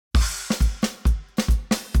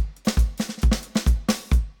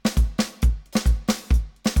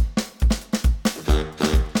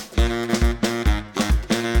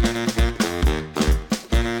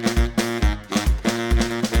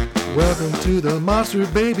to the Monster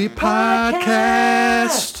Baby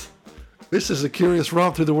Podcast. This is a curious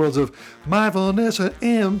romp through the worlds of mindfulness and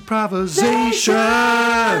improvisation.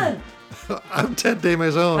 I'm Ted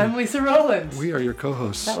DeMaison. I'm Lisa Rowlands. We are your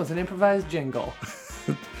co-hosts. That was an improvised jingle.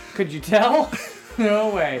 Could you tell?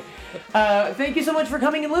 No way. Thank you so much for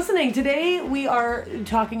coming and listening. Today we are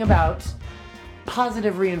talking about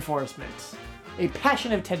positive reinforcement. A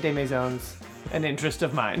passion of Ted DeMaison's, an interest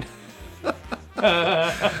of mine.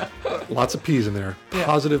 Lots of P's in there. Yeah.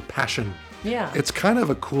 Positive passion. Yeah. It's kind of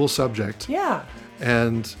a cool subject. Yeah.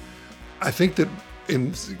 And I think that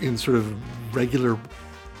in sort of regular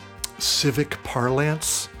civic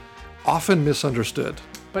parlance, often misunderstood.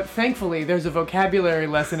 But thankfully, there's a vocabulary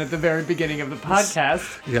lesson at the very beginning of the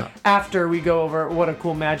podcast. Yeah. After we go over what a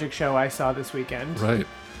cool magic show I saw this weekend. Right.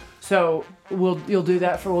 So we'll do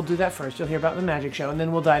that first. You'll hear about the magic show, and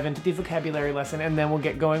then we'll dive into the vocabulary lesson, and then we'll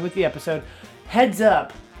get going with the episode. Heads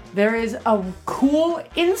up, there is a cool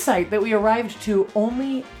insight that we arrived to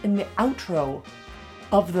only in the outro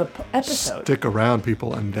of the episode. Stick around,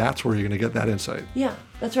 people, and that's where you're going to get that insight. Yeah,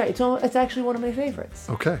 that's right. It's actually one of my favorites.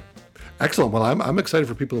 Okay. Excellent. Well, I'm excited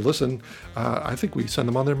for people to listen. I think we send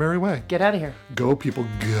them on their merry way. Get out of here. Go, people,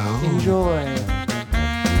 go. Enjoy.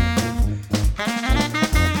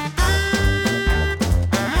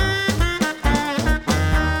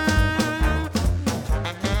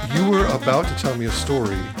 You were about to tell me a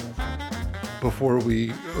story before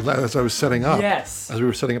as I was setting up. Yes. As we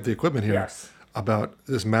were setting up the equipment here. Yes. About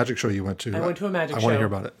this magic show you went to. I went to a magic show. I want to hear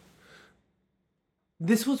about it.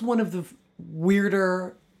 This was one of the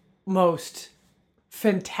weirder, most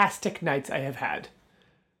fantastic nights I have had.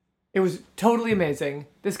 It was totally amazing.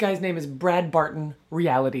 This guy's name is Brad Barton,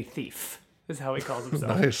 Reality Thief, is how he calls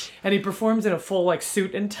himself. Nice. And he performs in a full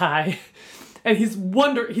suit and tie. And he's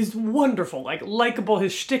wonderful, likable.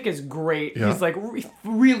 His shtick is great. Yeah. He's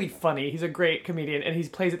really funny. He's a great comedian, and he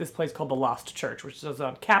plays at this place called the Lost Church, which is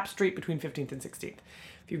on Cap Street between 15th and 16th.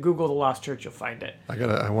 If you Google the Lost Church, you'll find it.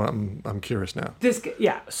 I'm curious now.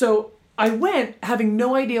 So I went having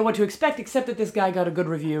no idea what to expect, except that this guy got a good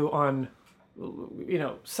review on,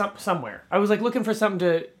 somewhere. I was looking for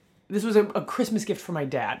something this was a Christmas gift for my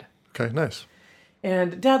dad. Okay, nice.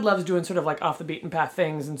 And Dad loves doing sort of off the beaten path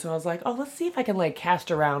things, and so I was like, oh, let's see if I can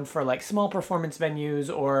cast around for small performance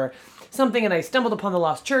venues or something. And I stumbled upon the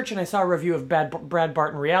Lost Church, and I saw a review of Brad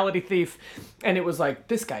Barton, Reality Thief, and it was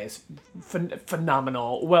this guy is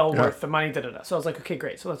phenomenal, worth the money, da-da-da. So I was like, okay,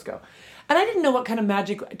 great, so let's go. And I didn't know what kind of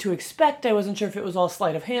magic to expect. I wasn't sure if it was all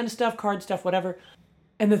sleight of hand stuff, card stuff, whatever.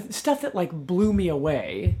 And the stuff that blew me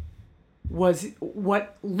away was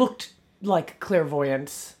what looked like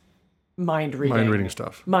clairvoyance. Mind reading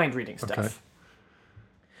stuff. Okay.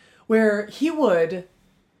 Where he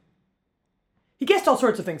guessed all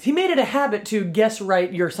sorts of things. He made it a habit to guess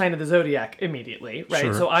right your sign of the zodiac immediately, right?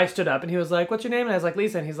 Sure. So I stood up and he was like, "What's your name?" And I was like,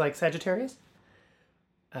 "Lisa." And he's like, "Sagittarius?"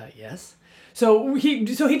 Yes. So he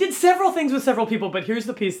did several things with several people, but here's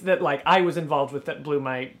the piece that I was involved with that blew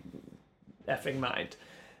my effing mind.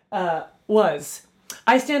 Was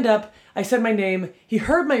I stand up, I said my name, he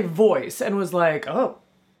heard my voice and was like, "Oh,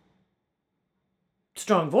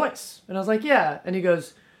 strong voice." And I was like, "Yeah." And he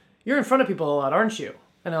goes, "You're in front of people a lot, aren't you?"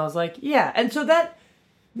 And I was like, "Yeah." And so that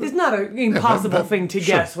is not an impossible thing to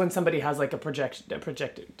guess when somebody has a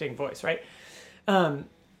projecting voice, right? And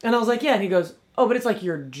I was like, "Yeah." And he goes, "Oh, but it's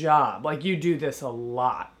your job. You do this a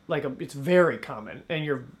lot. It's very common and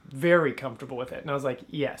you're very comfortable with it." And I was like,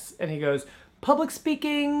 "Yes." And he goes, "Public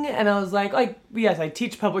speaking?" And I was like, "Yes, I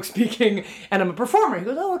teach public speaking and I'm a performer." He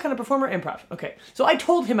goes, "Oh, what kind of performer?" "Improv." Okay. So I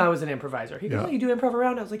told him I was an improviser. He goes, Yeah. "Oh, you do improv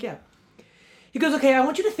around?" I was like, "Yeah." He goes, "Okay, I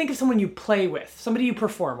want you to think of someone you play with, somebody you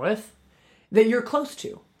perform with, that you're close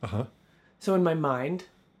to." Uh-huh. So in my mind,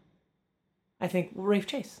 I think, well, Rafe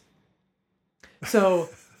Chase. So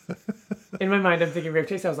in my mind, I'm thinking Rafe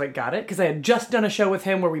Chase. I was like, got it. Because I had just done a show with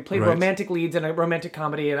him where we played Right. romantic leads in a romantic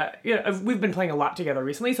comedy. And we've been playing a lot together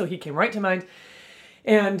recently. So he came right to mind.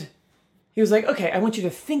 And he was like, "Okay, I want you to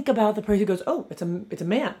think about the person." He goes, "Oh, it's a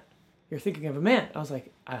man. You're thinking of a man." I was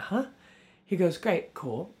like, "Uh-huh." He goes, "Great,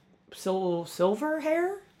 cool. Silver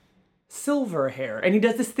hair?" Silver hair. And he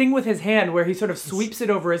does this thing with his hand where he sort of sweeps it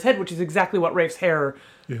over his head, which is exactly what Rafe's hair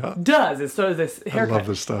does. It's sort of this haircut. I love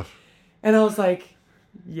this stuff. And I was like,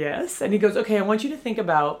 "Yes." And he goes, "Okay, I want you to think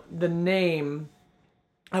about the name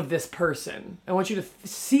of this person. I want you to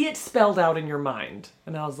see it spelled out in your mind."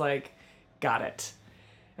 And I was like, "Got it."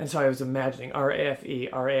 And so I was imagining R-A-F-E,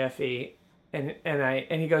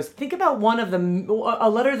 and he goes, "Think about a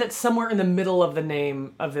letter that's somewhere in the middle of the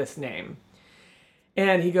name of this name."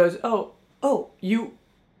 And he goes, "Oh, you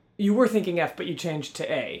were thinking F, but you changed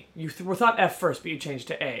to A. You thought F first, but you changed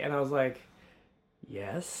to A." And I was like,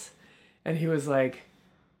 yes. And he was like,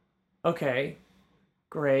 okay,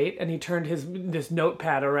 great. And he turned this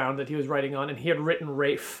notepad around that he was writing on, and he had written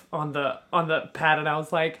Rafe on the pad. And I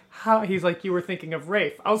was like, how? He's like, you were thinking of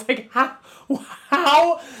Rafe. I was like,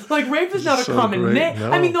 how? Like, Rafe is not a So common great, name.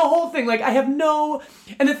 no. I mean, the whole thing, like, I have no...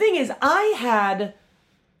 And the thing is, I had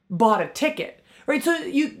bought a ticket, right? So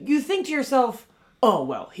you think to yourself, oh,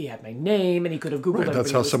 well, he had my name, and he could have Googled Right,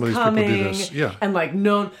 that's everybody how who was some of these people do coming, this, yeah. and, like,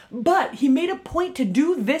 known. But he made a point to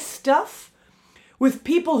do this stuff with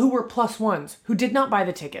people who were plus ones, who did not buy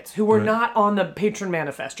the tickets, who were Right. not on the patron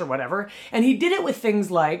manifest or whatever. And he did it with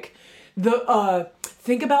things like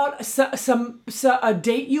think about a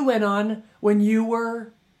date you went on when you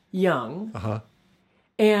were young,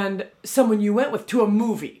 and someone you went with to a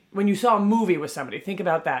movie. When you saw a movie with somebody, think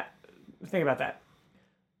about that.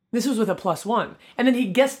 This was with a plus one. And then he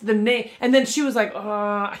guessed the name. And then she was like,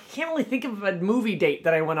 I can't really think of a movie date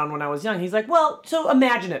that I went on when I was young. He's like, well, so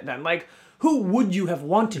imagine it then. Like, who would you have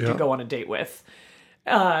wanted to Yeah. go on a date with?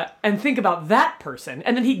 And think about that person.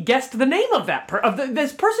 And then he guessed the name of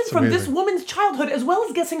this person from this amazing. woman's childhood, as well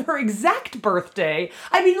as guessing her exact birthday.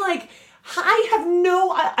 I mean, like, I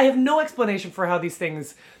have no explanation for how these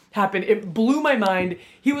things happen. It blew my mind.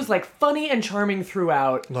 He was like funny and charming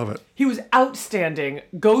throughout. Love it. He was outstanding.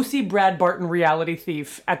 Go see Brad Barton, Reality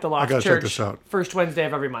Thief, at the Lost gotta Church. check this out. First Wednesday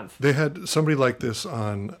of every month. They had somebody like this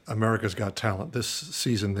on America's Got Talent. This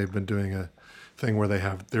season, they've been doing a thing where they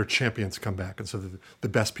have their champions come back, and so the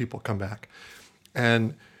best people come back.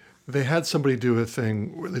 And they had somebody do a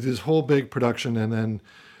thing where they did this whole big production, and then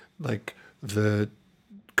like the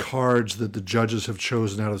cards that the judges have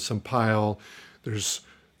chosen out of some pile. There's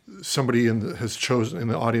somebody in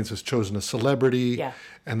the audience has chosen a celebrity, Yeah.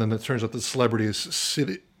 and then it turns out the celebrity is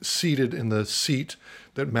seated in the seat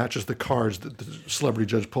that matches the cards that the celebrity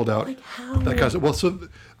judge pulled out. Like how? That kind of, well, so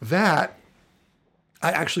that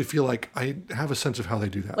I actually feel like I have a sense of how they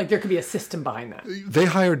do that. Like, there could be a system behind that. They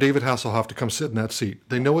hire David Hasselhoff to come sit in that seat.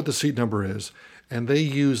 They know what the seat number is, and they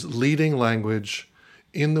use leading language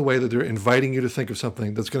in the way that they're inviting you to think of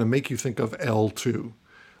something that's going to make you think of L2.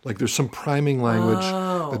 Like, there's some priming language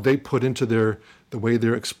that they put into the way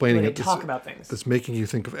they're explaining When they it. talk about things. That's making you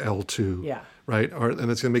think of L2. Yeah. Right? And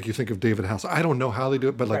it's going to make you think of David Hasselhoff. I don't know how they do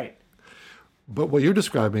it, but like, Right. but what you're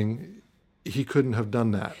describing, he couldn't have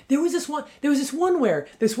done that. There was this one where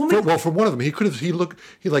this woman... Well, for one of them, he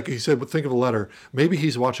said, well, think of a letter. Maybe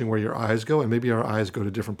he's watching where your eyes go, and maybe our eyes go to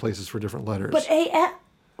different places for different letters.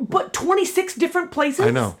 But 26 different places? I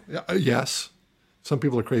know. Yes. Some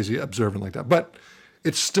people are crazy observant like that. But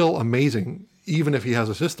it's still amazing. Even if he has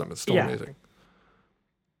a system, it's still amazing.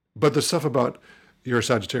 But the stuff about you're a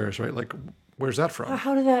Sagittarius, right? Like, where's that from?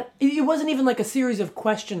 How did that... It wasn't even like a series of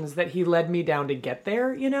questions that he led me down to get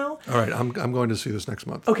there, you know? All right, I'm going to see this next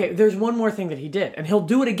month. Okay, there's one more thing that he did, and he'll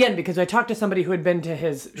do it again, because I talked to somebody who had been to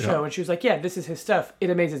his show, and she was like, yeah, this is his stuff. It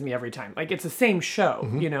amazes me every time. Like, it's the same show,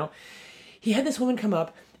 you know? He had this woman come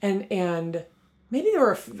up, and maybe there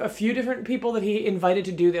were a few different people that he invited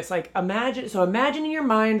to do this. Like, imagine in your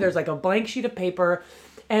mind, there's like a blank sheet of paper,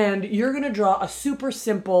 and you're going to draw a super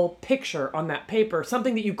simple picture on that paper,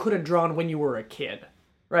 something that you could have drawn when you were a kid,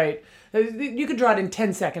 right? You could draw it in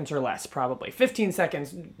 10 seconds or less, probably. 15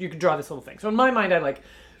 seconds, you could draw this little thing. So in my mind, I like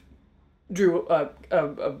drew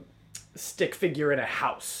a stick figure in a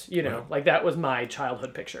house, you know? Like, that was my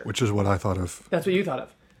childhood picture. Which is what I thought of That's what you thought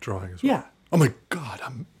of. drawing as well. Yeah. Oh my God,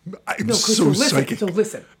 I'm Chris, so psychic. So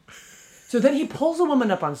listen. So then he pulls a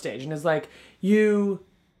woman up on stage and is like, You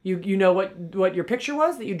know what your picture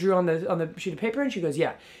was that you drew on the sheet of paper? And she goes,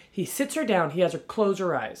 yeah. He sits her down. He has her close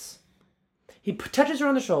her eyes. He touches her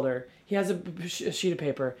on the shoulder. He has a sheet of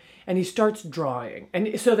paper, and he starts drawing,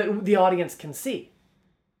 and so that the audience can see.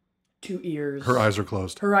 2 ears. Her eyes are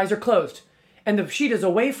closed. Her eyes are closed, and the sheet is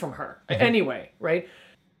away from her anyway, right?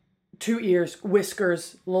 2 ears,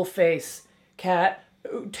 whiskers, little face, cat,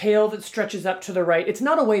 tail that stretches up to the right. It's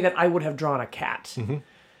not a way that I would have drawn a cat.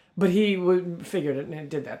 But he figured it and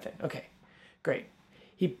did that thing. Okay, great.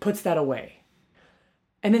 He puts that away.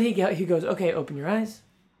 And then he goes, okay, open your eyes.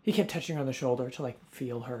 He kept touching her on the shoulder to like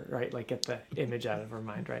feel her, right? Like get the image out of her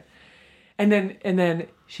mind, right? And then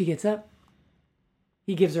she gets up.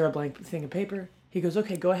 He gives her a blank thing of paper. He goes,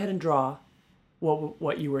 okay, go ahead and draw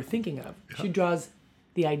what you were thinking of. Yeah. She draws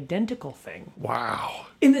the identical thing. Wow.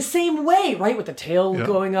 In the same way, right? With the tail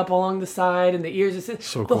going up along the side and the ears.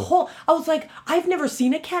 So cool. The whole, I was like, I've never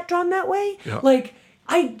seen a cat drawn that way. Yeah. Like,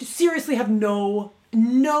 I seriously have no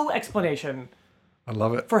explanation I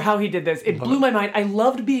love it. for how he did this. It blew my mind. I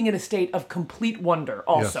loved being in a state of complete wonder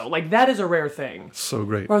also. Yes. Like, that is a rare thing. So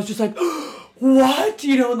great. Where I was just like, what?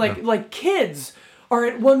 You know, and like kids are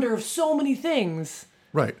at wonder of so many things.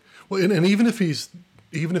 Right. Well, and even if he's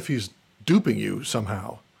duping you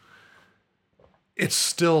somehow, it's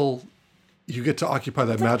still, you get to occupy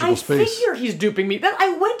that magical space. I figure he's duping me.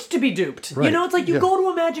 I went to be duped. Right. It's like you go to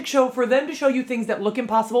a magic show for them to show you things that look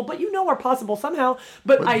impossible, but are possible somehow.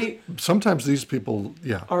 But sometimes these people,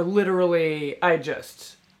 are literally,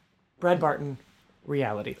 Brad Barton,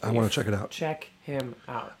 reality thief. I want to check it out. Check him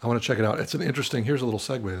out. I want to check it out. It's an interesting, here's a little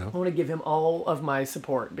segue though. I want to give him all of my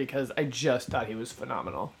support because I just thought he was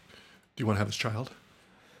phenomenal. Do you want to have his child?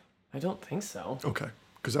 I don't think so. Okay.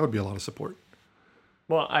 Because that would be a lot of support.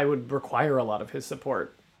 Well, I would require a lot of his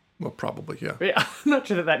support. Well, probably, yeah. Yeah, I'm not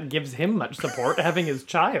sure that gives him much support, having his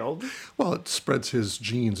child. Well, it spreads his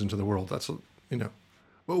genes into the world. That's,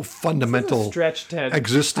 fundamental stretch, Ted.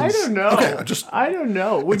 existence. I don't know. Okay, I don't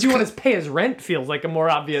know. Would you want to pay his rent feels like a more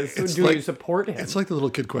obvious. Do you support him? It's like the little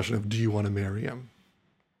kid question of, do you want to marry him?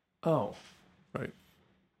 Oh. Right.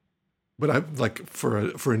 But I like for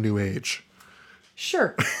a new age.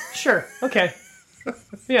 Sure. Okay.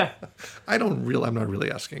 Yeah. I'm not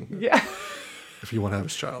really asking. Yeah. If you want to have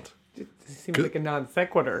his child. It seems like a non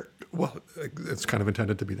sequitur. Well, it's kind of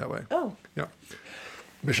intended to be that way. Oh. Yeah.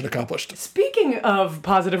 Mission accomplished. Speaking of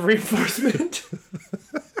positive reinforcement.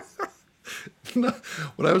 No,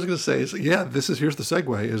 what I was going to say is, here's the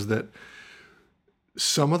segue, is that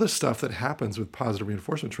some of the stuff that happens with positive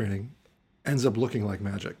reinforcement training ends up looking like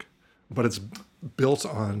magic, but it's built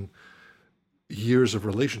on years of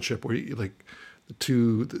relationship where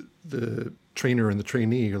the trainer and the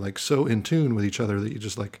trainee are like so in tune with each other that you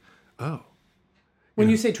just like, oh. When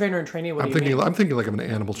you say trainer and trainee, what do you mean? I'm thinking like of an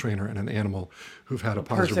animal trainer and an animal who've had a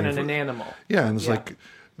positive person and an animal. Yeah, and it's like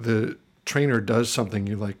the trainer does something,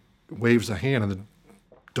 you like waves a hand, and the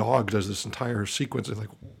dog does this entire sequence. It's like,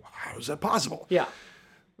 how is that possible? Yeah.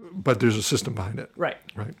 But there's a system behind it. Right.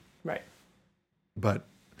 But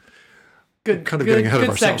getting ahead of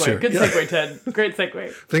ourselves here. Good segue, Ted. Great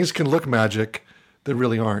segue. Things can look magic that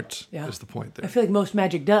really aren't, is the point there. I feel like most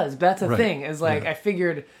magic does, but that's the thing. Is like, Yeah. I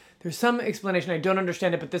figured there's some explanation. I don't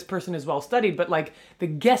understand it, but this person is well studied. But like the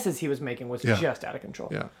guesses he was making was just out of control.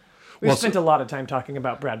 Yeah. We've spent a lot of time talking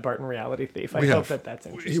about Brad Barton, reality thief. I hope that's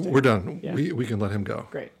interesting. We're done. Yeah. We can let him go.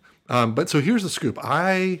 Great. But so here's the scoop.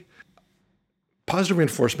 Positive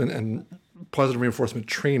reinforcement and positive reinforcement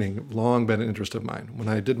training long been an interest of mine. When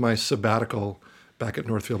I did my sabbatical back at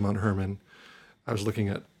Northfield Mount Hermon, I was looking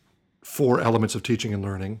at 4 elements of teaching and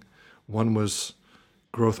learning. One was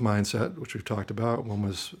growth mindset, which we've talked about. One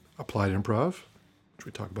was applied improv, which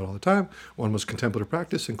we talk about all the time. One was contemplative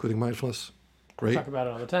practice, including mindfulness. Great. Talk about it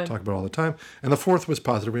all the time. And the 4th was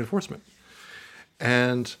positive reinforcement.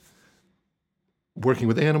 And working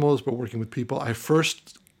with animals, but working with people. I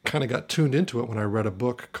first kind of got tuned into it when I read a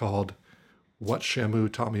book called What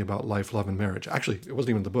Shamu Taught Me About Life, Love, and Marriage. Actually, it wasn't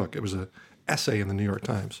even the book. It was an essay in the New York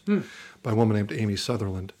Times by a woman named Amy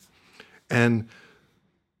Sutherland. And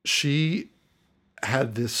she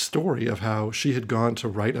had this story of how she had gone to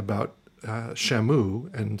write about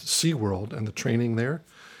Shamu and SeaWorld and the training there.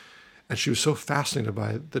 And she was so fascinated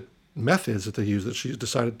by the methods that they use that she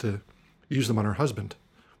decided to use them on her husband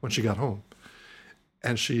when she got home.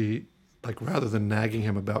 And she, like, rather than nagging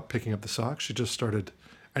him about picking up the socks, she just started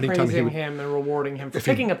anytime praising him and rewarding him for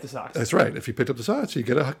picking up the socks. That's right. If he picked up the socks, you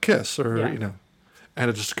get a kiss or, and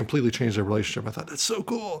it just completely changed their relationship. I thought, that's so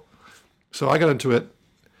cool. So I got into it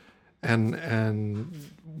and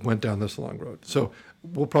went down this long road. So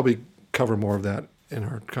we'll probably cover more of that in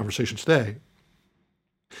our conversation today.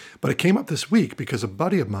 But it came up this week because a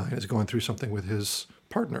buddy of mine is going through something with his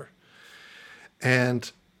partner. And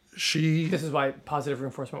this is why positive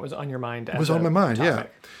reinforcement was on your mind. It was on my mind,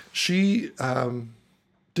 topic. yeah. She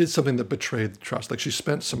did something that betrayed the trust. Like, she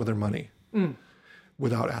spent some of their money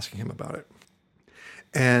without asking him about it.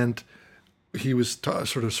 And he was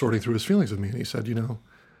sort of sorting through his feelings with me. And he said,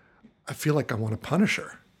 I feel like I want to punish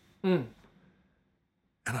her. And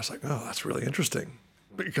I was like, oh, that's really interesting.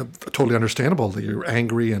 Totally understandable that you're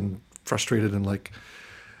angry and frustrated and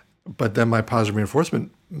but then my positive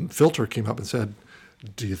reinforcement filter came up and said,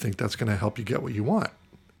 do you think that's going to help you get what you want?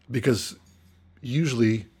 Because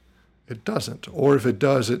usually it doesn't. Or if it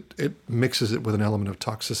does, it mixes it with an element of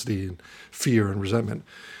toxicity and fear and resentment.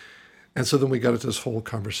 And so then we got into this whole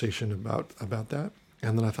conversation about that.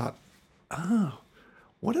 And then I thought,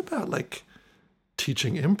 what about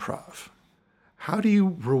teaching improv? How do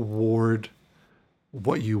you reward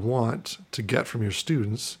what you want to get from your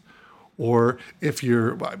students? Or if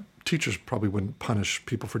teachers probably wouldn't punish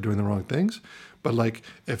people for doing the wrong things, but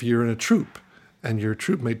if you're in a troupe and your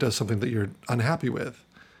troupe mate does something that you're unhappy with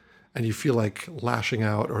and you feel like lashing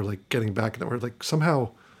out or getting back at them, or somehow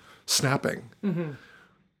snapping.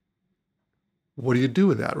 What do you do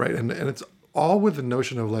with that, right? And it's all with the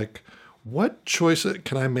notion of like, what choice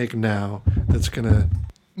can I make now that's going to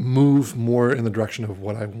move more in the direction of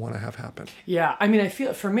what I want to have happen? Yeah, I mean, I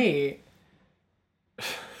feel for me,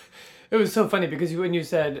 it was so funny because when you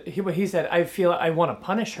said he said, I feel I want to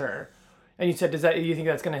punish her, and you said, you think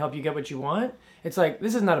that's going to help you get what you want? It's like,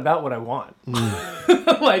 this is not about what I want.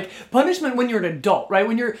 Like punishment when you're an adult, right?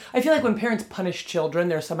 I feel like when parents punish children,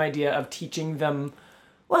 there's some idea of teaching them,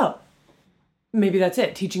 well, maybe that's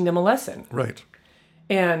it, teaching them a lesson. Right.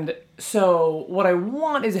 And so what I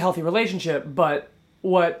want is a healthy relationship, but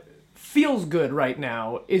what feels good right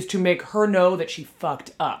now is to make her know that she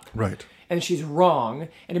fucked up. Right. And she's wrong,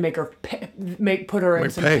 and to make her put her in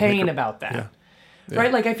some pain about that. Yeah.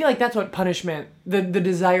 Right? Like, I feel like that's what punishment, the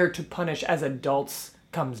desire to punish as adults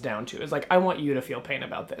comes down to. Is like, I want you to feel pain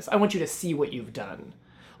about this. I want you to see what you've done.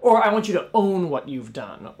 Or I want you to own what you've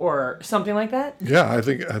done. Or something like that. Yeah, I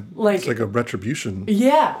think it's like a retribution.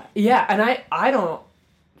 Yeah. And I don't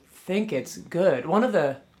think it's good.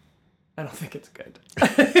 I don't think it's good.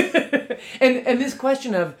 and this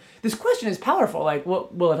question is powerful. Like,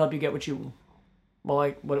 will it help you get what you, well,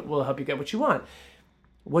 like, what will help you get what you want?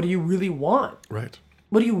 What do you really want? Right.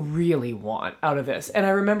 What do you really want out of this? And I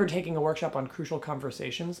remember taking a workshop on crucial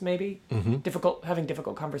conversations, maybe having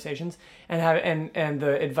difficult conversations, and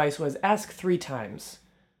the advice was ask 3 times.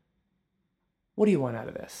 What do you want out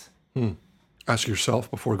of this? Ask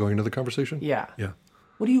yourself before going into the conversation. Yeah. Yeah.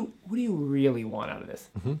 What do you really want out of this?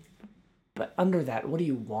 But under that, what do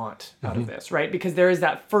you want out of this, right? Because there is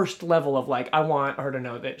that first level of like, I want her to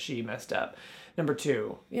know that she messed up. Number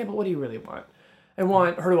 2, yeah, but what do you really want? I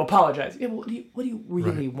want her to apologize. Yeah, but what do you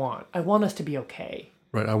really want? I want us to be okay.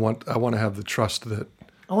 Right. I want to have the trust that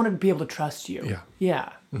I want to be able to trust you. Yeah. Yeah.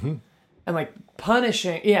 And like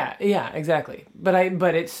punishing. Yeah, exactly. But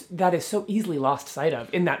that is so easily lost sight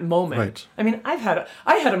of in that moment. Right. I mean, I had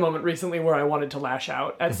a moment recently where I wanted to lash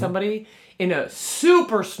out at somebody in a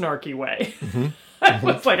super snarky way. I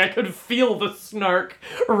was like, I could feel the snark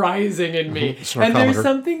rising in me. And there's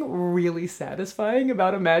something really satisfying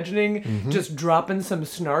about imagining just dropping some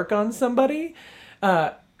snark on somebody.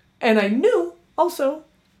 And I knew also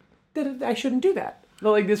that I shouldn't do that.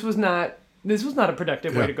 But like, this was not a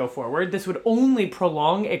productive way to go forward. This would only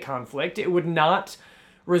prolong a conflict. It would not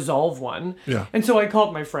resolve one. Yeah. And so I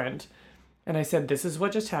called my friend and I said, this is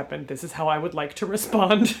what just happened. This is how I would like to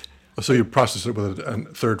respond. So you process it with a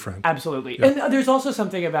third friend. Absolutely. Yeah. And there's also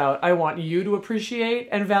something about, I want you to appreciate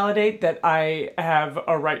and validate that I have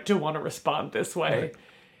a right to want to respond this way. Right.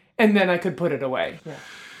 And then I could put it away. Yeah.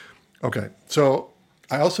 Okay. So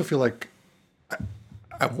I also feel like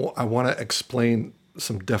I want to explain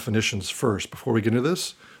some definitions first before we get into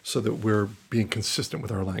this so that we're being consistent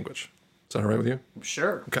with our language. Is that all right with you?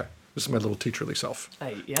 Sure. Okay. This is my little teacherly self.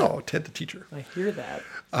 Yeah. Oh, Ted the teacher. I hear that.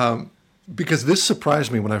 Because this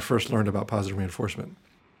surprised me when I first learned about positive reinforcement.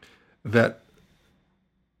 That,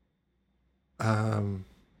 well,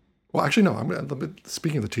 actually, no.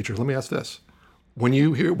 Speaking of the teacher, let me ask this: when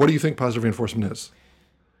you hear, what do you think positive reinforcement is?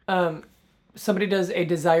 Somebody does a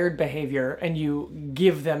desired behavior, and you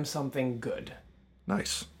give them something good.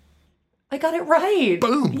 Nice. I got it right.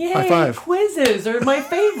 Boom! Yay! High five. Quizzes are my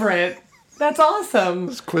favorite. That's awesome.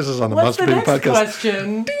 This quizzes on the What's Must the Be next podcast.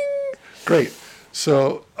 question? Ding! Great.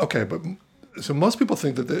 So, okay, so most people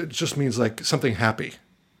think that it just means like something happy.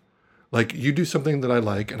 Like you do something that I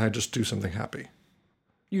like and I just do something happy.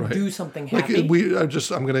 You right? do something happy? Like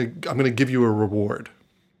I'm going to give you a reward,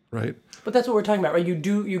 right? But that's what we're talking about, right?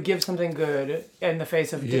 You give something good in the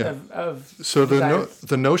face of So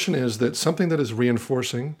the notion is that something that is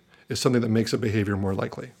reinforcing is something that makes a behavior more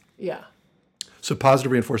likely. Yeah. So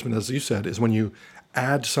positive reinforcement, as you said, is when you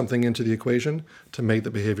add something into the equation to make the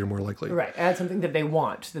behavior more likely. Right. Add something that they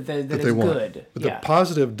want, that is they want. good. But the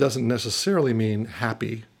positive doesn't necessarily mean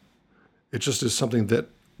happy. It just is something that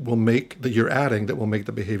you're adding that will make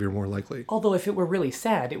the behavior more likely. Although if it were really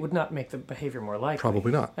sad, it would not make the behavior more likely.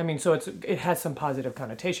 Probably not. I mean, so it has some positive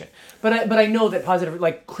connotation. But I know that positive,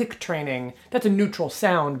 like click training, that's a neutral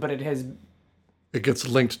sound, but it gets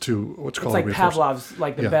linked to what's called like Pavlov's,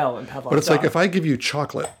 like the bell in Pavlov's But it's dog. like if I give you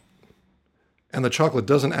chocolate and the chocolate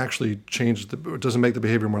doesn't actually doesn't make the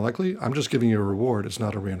behavior more likely, I'm just giving you a reward. It's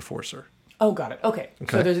not a reinforcer. Oh, got it. Okay.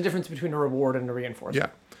 So there's a difference between a reward and a reinforcer. Yeah.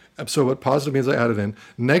 So what positive means I added in.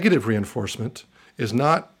 Negative reinforcement is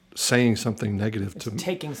not saying something negative It's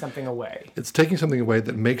taking something away. It's taking something away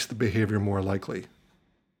that makes the behavior more likely.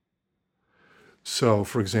 So,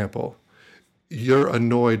 for example, you're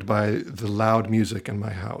annoyed by the loud music in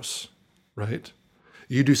my house, right?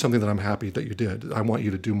 you do something that I'm happy that you did. I want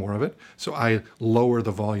you to do more of it. So I lower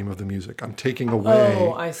the volume of the music. I'm taking away.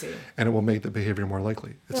 Oh, I see. And it will make the behavior more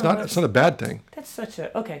likely. It's No, not a bad thing. That's such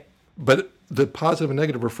a okay. But the positive and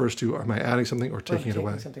negative refers to, am I adding something or taking it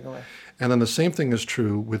away? Something away. And then the same thing is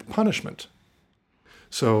true with punishment.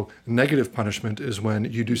 So negative punishment is when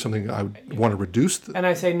you do something I want to reduce. And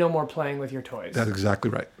I say no more playing with your toys. That's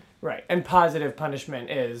exactly right. Right. And positive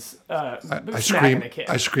punishment is I smacking scream. a kid.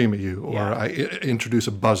 I scream at you, or Yeah. I introduce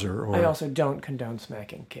a buzzer, or I also don't condone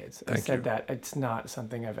smacking kids. I Thank said you. that it's not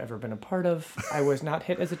something I've ever been a part of. I was not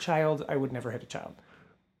hit as a child. I would never hit a child.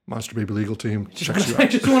 Monster Baby legal team checks you I out.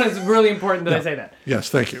 just want it's really important that I say that. Yes,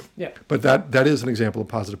 thank you. Yeah. But that is an example of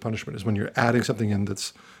positive punishment, is when you're adding something in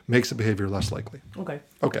that makes the behavior less likely. Okay.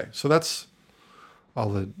 Okay, so that's all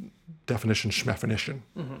the definition, schmefinition.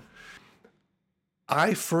 Mm-hmm.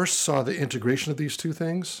 I first saw the integration of these two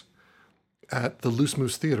things at the Loose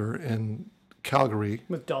Moose Theater in Calgary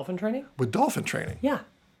With dolphin training? with dolphin training, Yeah.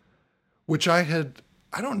 which I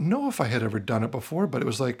don't know if I had ever done it before, but it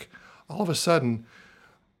was like all of a sudden,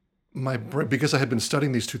 my brain, because I had been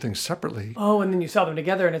studying these two things separately, Oh, and then you saw them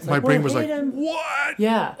together, and it's my like brain well, was like, hey, what?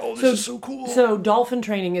 yeah. Oh, this is so cool. So dolphin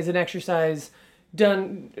training is an exercise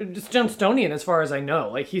done. It's Johnstonian, as far as I know.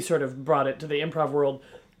 Like he sort of brought it to the improv world,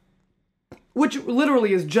 which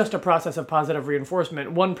literally is just a process of positive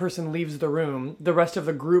reinforcement. One person leaves the room, the rest of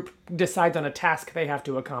the group decides on a task they have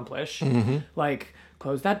to accomplish, like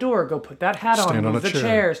close that door, go put that hat Stand on, on move a the chair.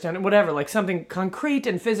 chair, stand whatever, like something concrete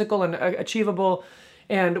and physical and achievable.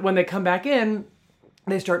 And when they come back in,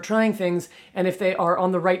 they start trying things, and if they are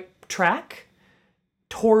on the right track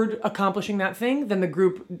toward accomplishing that thing, then the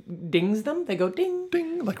group dings them. They go ding.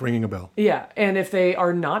 Ding, like ringing a bell. Yeah, and if they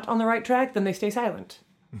are not on the right track, then they stay silent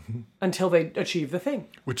until they achieve the thing.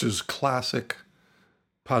 Which is classic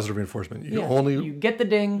positive reinforcement. You Yeah. only You get the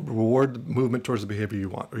ding. reward movement towards the behavior you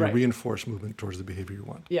want, or you Right. reinforce movement towards the behavior you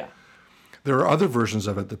want. Yeah, There are other versions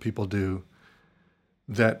of it that people do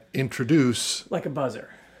that introduce like a buzzer.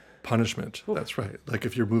 punishment. That's right. Like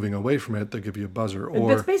if you're moving away from it, they'll give you a buzzer,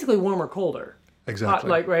 That's or basically warm or colder. exactly. Hot,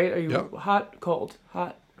 like, right? Are you Yep. hot, cold,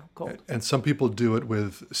 hot, cold? And some people do it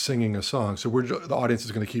with singing a song. So the audience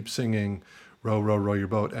is going to keep singing, row, row, row your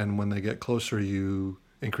boat. And when they get closer, you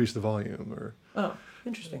increase the volume, or Oh,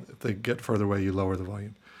 interesting. if they get further away, you lower the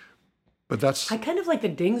volume. But that's I kind of like the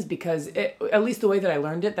dings because, at least the way that I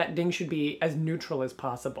learned it, that ding should be as neutral as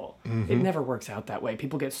possible. It never works out that way.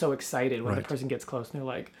 People get so excited when the Right. person gets close and they're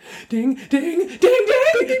like, ding, ding, ding,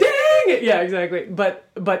 ding, ding. Yeah, exactly. But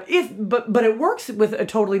it works with a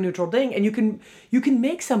totally neutral ding, and you can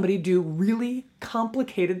make somebody do really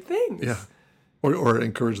complicated things. yeah, or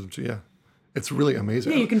encourage them to. Yeah, it's really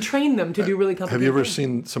amazing. Yeah, you can train them to do really complicated Have you ever things.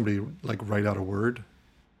 seen somebody like write out a word?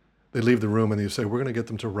 They leave the room and you say, "We're going to get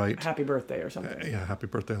them to write, Happy birthday or something. yeah, happy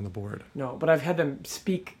birthday" on the board. No, but I've had them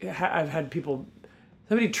speak. I've had people.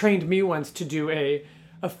 Somebody trained me once to do a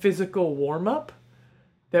physical warm up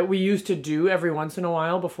that we used to do every once in a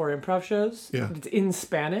while before improv shows. Yeah. It's in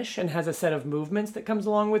Spanish and has a set of movements that comes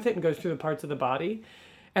along with it and goes through the parts of the body.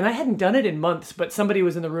 And I hadn't done it in months, but somebody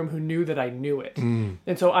was in the room who knew that I knew it.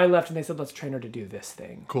 And so I left and they said, "Let's train her to do this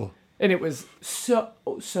thing." Cool. And it was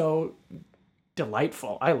so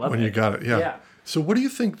delightful. I love it. When you got it, yeah. Yeah. So what do you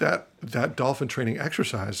think that dolphin training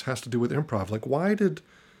exercise has to do with improv? Like, why did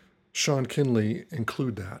Sean Kinley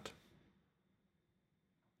include that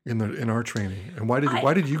in our training? And why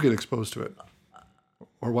did you get exposed to it?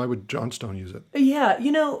 Or why would Johnstone use it? Yeah,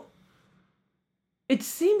 it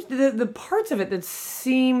seems the parts of it that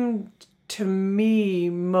seemed to me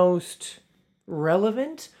most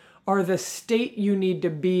relevant are the state you need to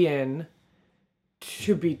be in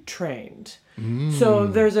to be trained. So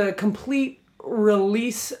there's a complete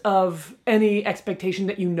release of any expectation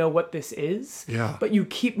that you know what this is. Yeah. But you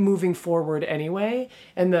keep moving forward anyway,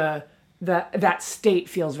 and that state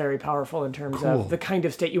feels very powerful in terms Cool. of the kind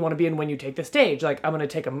of state you want to be in when you take the stage. Like I'm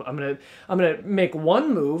gonna make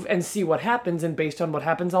one move and see what happens, and based on what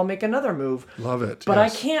happens, I'll make another move. Love it. But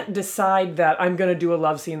yes. I can't decide that I'm gonna do a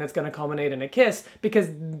love scene that's gonna culminate in a kiss, because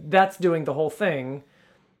that's doing the whole thing.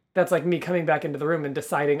 That's like me coming back into the room and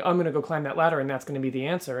deciding I'm going to go climb that ladder and that's going to be the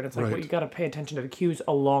answer. And it's like, well, Right. you got to pay attention to the cues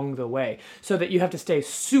along the way so that you have to stay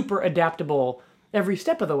super adaptable every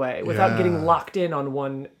step of the way without getting Yeah. locked in on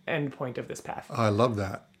one end point of this path. I love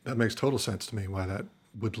that. That makes total sense to me why that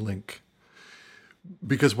would link.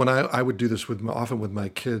 Because when I would do this often with my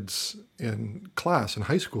kids in class in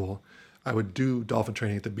high school, I would do dolphin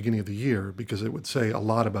training at the beginning of the year because it would say a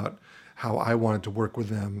lot about how I wanted to work with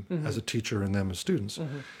them as a teacher and them as students.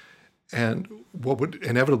 And what would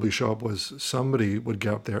inevitably show up was somebody would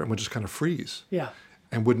get up there and would just kind of freeze. Yeah.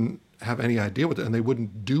 and wouldn't have any idea and they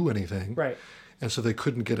wouldn't do anything. Right. And so they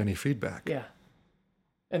couldn't get any feedback. Yeah.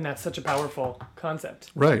 And that's such a powerful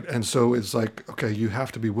concept. Right. And so it's like, okay, you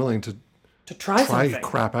have to be willing to try something.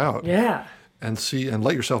 crap out. Yeah. And see and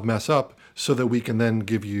let yourself mess up so that we can then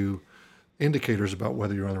give you indicators about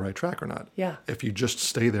whether you're on the right track or not. Yeah. If you just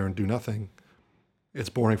stay there and do nothing, it's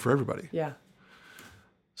boring for everybody. Yeah.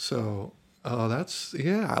 So I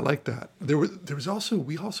like that.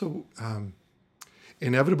 We also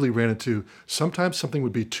inevitably ran into sometimes something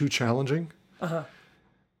would be too challenging,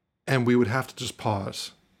 and we would have to just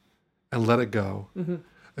pause and let it go. Mm-hmm.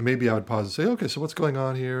 And maybe I would pause and say, okay, so what's going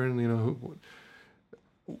on here, and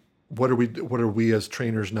what are we as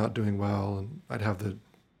trainers not doing well? And I'd have the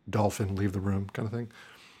dolphin leave the room, kind of thing.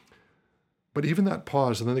 But even that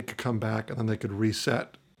pause, and then they could come back, and then they could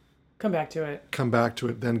reset. Come back to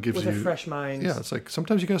it. Then gives with you a fresh mind. Yeah, it's like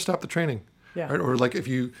sometimes you got to stop the training. Yeah. Right? Or like if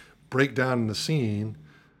you break down in the scene,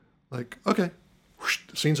 like, okay, whoosh,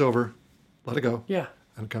 the scene's over, let it go. Yeah.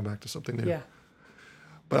 And come back to something new. Yeah.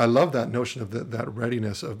 But I love that notion of that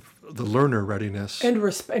readiness, of the learner readiness.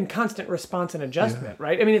 And constant response and adjustment,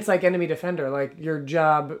 right? I mean, it's like enemy defender. Like your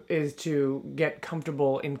job is to get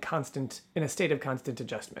comfortable in a state of constant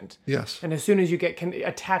adjustment. Yes. And as soon as you get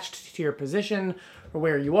attached to your position or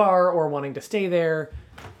where you are or wanting to stay there,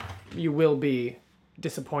 you will be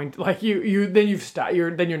disappointed. Like then you've stopped.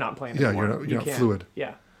 Then you're not playing anymore. Yeah, you're not fluid.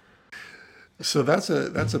 Yeah. So that's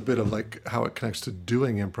a bit of like how it connects to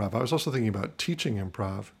doing improv. I was also thinking about teaching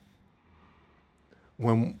improv.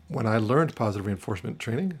 When I learned positive reinforcement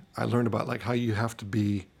training, I learned about like how you have to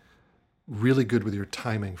be really good with your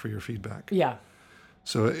timing for your feedback. Yeah.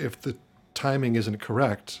 So if the timing isn't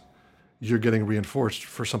correct, you're getting reinforced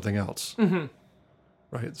for something else. Mm-hmm.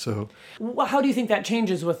 Right. So how do you think that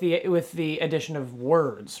changes with the addition of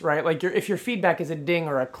words, right? Like if your feedback is a ding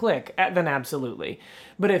or a click, then absolutely.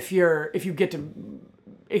 But if you get to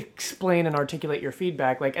explain and articulate your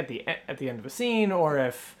feedback, like at the end of a scene, or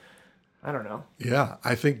if I don't know. Yeah,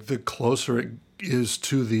 I think the closer it is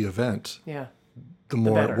to the event, the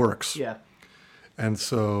more it works. Yeah. And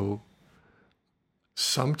so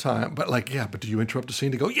sometimes, but do you interrupt a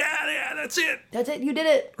scene to go, yeah, that's it. That's it. You did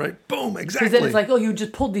it. Right. Boom. Exactly. Because then it's like, oh, you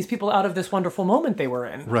just pulled these people out of this wonderful moment they were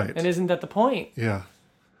in. Right. And isn't that the point? Yeah.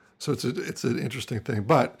 So it's an interesting thing,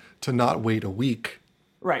 but to not wait a week.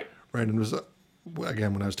 Right. Right. And it was,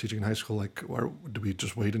 again, when I was teaching in high school, like, do we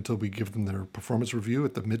just wait until we give them their performance review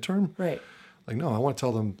at the midterm? Right. Like, no, I want to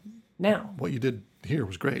tell them now what you did here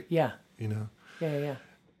was great. Yeah. Yeah. Yeah.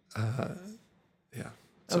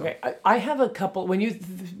 So. Okay. I have a couple, when you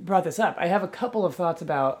brought this up, I have a couple of thoughts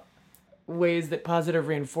about ways that positive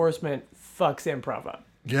reinforcement fucks improv up.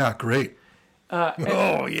 Yeah, great.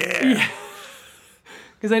 Yeah.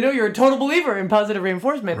 Because I know you're a total believer in positive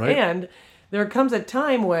reinforcement, right. And there comes a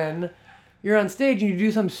time when you're on stage and you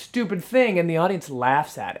do some stupid thing and the audience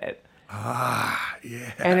laughs at it.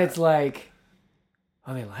 Yeah. And it's like,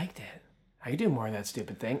 oh, they liked it. I do more of that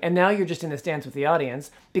stupid thing. And now you're just in this dance with the audience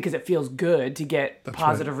because it feels good to get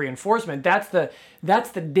positive reinforcement. That's the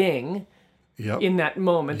ding in that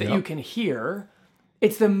moment that you can hear.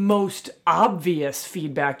 It's the most obvious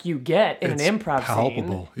feedback you get in an improv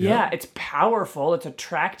palpable. scene. Yeah, it's powerful. It's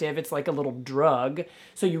attractive. It's like a little drug.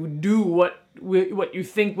 So you do what you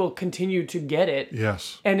think will continue to get it.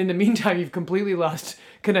 Yes. And in the meantime, you've completely lost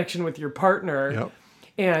connection with your partner. Yep.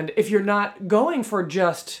 And if you're not going for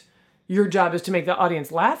just your job is to make the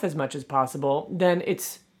audience laugh as much as possible, then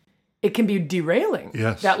it can be derailing.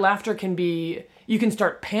 Yes. That laughter can be, you can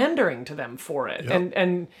start pandering to them for it.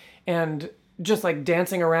 Yep. And just like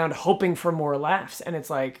dancing around hoping for more laughs, and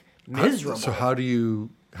it's like miserable. So how do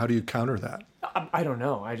you counter that? I don't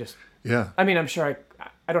know. I mean, I'm sure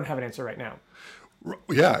I don't have an answer right now.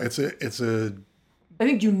 Yeah, it's a I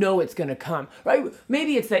think it's going to come. Right?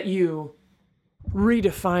 Maybe it's that you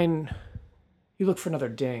redefine, you look for another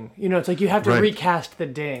ding. It's like you have to recast the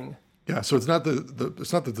ding. Yeah, so it's not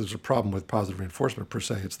it's not that there's a problem with positive reinforcement per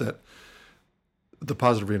se. It's that the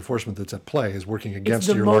positive reinforcement that's at play is working against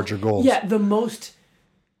your larger goals. Yeah, the most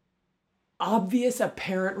obvious,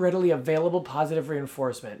 apparent, readily available positive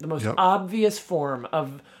reinforcement. The most obvious form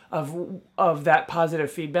of that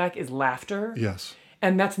positive feedback is laughter. Yes.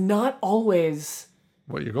 And that's not always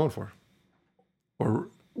what you're going for. Or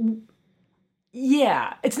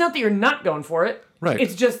yeah, it's not that you're not going for it. Right.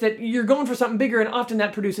 It's just that you're going for something bigger, and often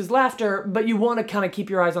that produces laughter, but you want to kind of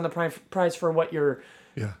keep your eyes on the prize for what you're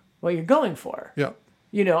going for. Yeah.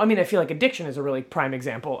 I mean, I feel like addiction is a really prime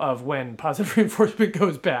example of when positive reinforcement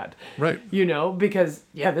goes bad. Right. Because,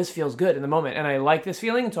 this feels good in the moment, and I like this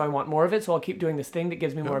feeling, and so I want more of it, so I'll keep doing this thing that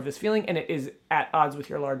gives me more of this feeling, and it is at odds with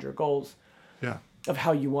your larger goals. Yeah.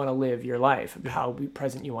 how you want to live your life, of how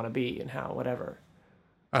present you want to be, and how whatever.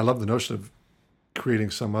 I love the notion of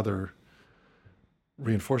creating some other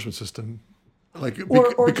reinforcement system, like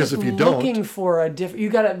Or because just if you looking don't, for a different, you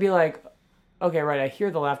got to be like, okay, right, I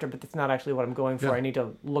hear the laughter, but that's not actually what I'm going for. Yeah. I need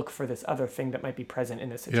to look for this other thing that might be present in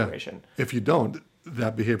this situation. if you don't,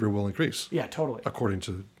 that behavior will increase Yeah, totally. according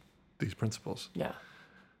to these principles. Yeah.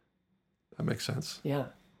 That makes sense. Yeah.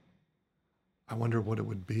 I wonder what it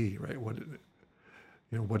would be, right?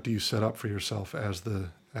 What do you set up for yourself as the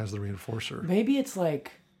reinforcer? Maybe it's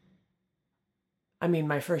like, I mean,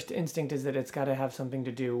 my first instinct is that it's got to have something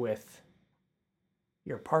to do with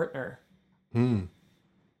your partner.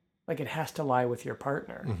 Like it has to lie with your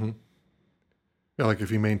partner. Mm-hmm. Yeah, like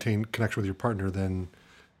if you maintain connection with your partner, then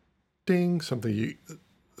ding,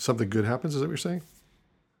 something good happens. Is that what you're saying?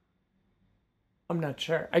 I'm not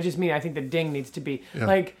sure. I just mean, I think the ding needs to be Yeah.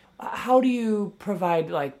 like, how do you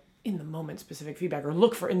provide like in the moment specific feedback or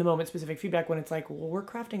look for in the moment specific feedback when it's like, well, we're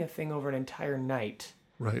crafting a thing over an entire night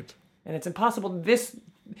Right. and it's impossible. This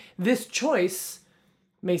choice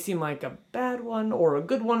may seem like a bad one or a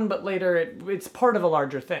good one, but later it's part of a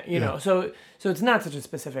larger thing, you know? So it's not such a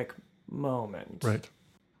specific moment. Right.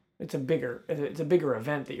 It's a bigger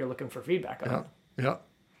event that you're looking for feedback on. Yeah. Yeah.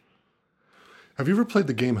 Have you ever played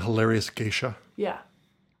the game Hilarious Geisha? Yeah.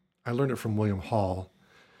 I learned it from William Hall.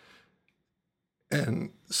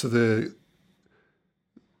 And so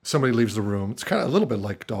somebody leaves the room. It's kind of a little bit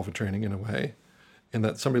like dolphin training in a way, in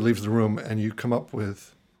that somebody leaves the room and you come up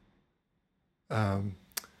with,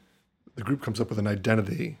 the group comes up with an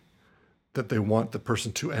identity that they want the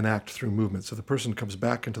person to enact through movement. So the person comes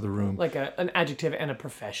back into the room. Like an adjective and a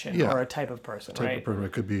profession or a type of person, right?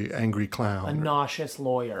 It could be angry clown. A nauseous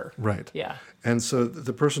lawyer. Right. Yeah. And so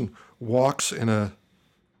the person walks in a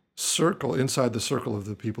circle, inside the circle of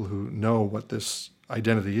the people who know what this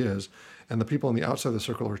identity is. And the people on the outside of the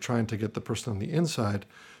circle are trying to get the person on the inside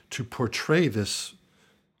to portray this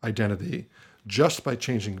identity just by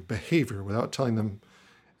changing behavior without telling them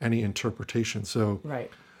any interpretation. So Right.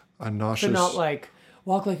 a nauseous... So not like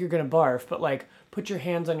walk like you're going to barf, but like put your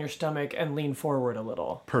hands on your stomach and lean forward a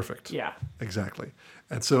little. Perfect. Yeah. Exactly.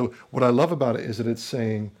 And so what I love about it is that it's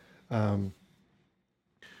saying,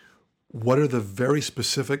 what are the very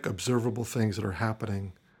specific observable things that are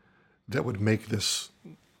happening that would make this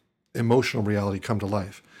emotional reality come to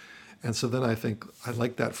life? And so then I think I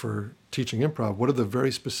like that for teaching improv. What are the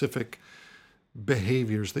very specific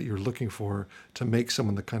behaviors that you're looking for to make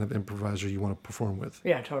someone the kind of improviser you want to perform with,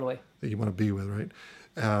 Yeah, totally. that you want to be with, right?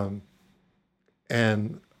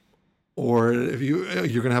 Or if you're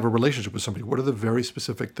going to have a relationship with somebody, what are the very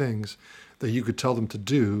specific things that you could tell them to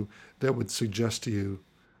do that would suggest to you,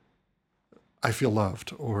 I feel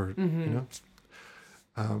loved, or,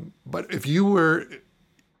 but if you were,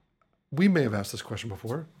 we may have asked this question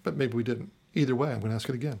before, but maybe we didn't. Either way, I'm going to ask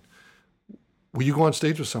it again. Will you go on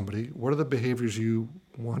stage with somebody? What are the behaviors you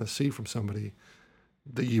want to see from somebody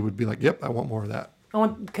that you would be like, yep, I want more of that? I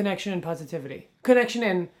want connection and positivity.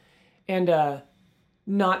 Connection and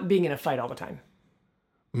not being in a fight all the time.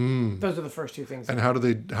 Those are the first two things. And how do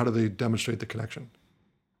they demonstrate the connection?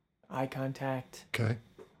 Eye contact. Okay.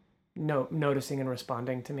 Noticing and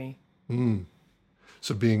responding to me.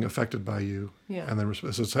 So being affected by you. Yeah. And then so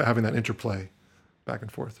it's having that interplay back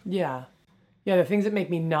and forth. Yeah. Yeah, the things that make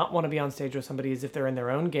me not want to be on stage with somebody is if they're in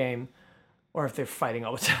their own game or if they're fighting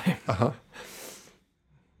all the time. Uh-huh.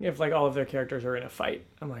 If like all of their characters are in a fight,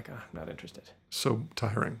 I'm like, oh, I'm not interested. So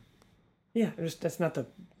tiring. Yeah, it's just not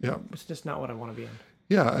Yeah. it's just not what I want to be in.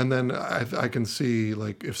 Yeah, and then I can see,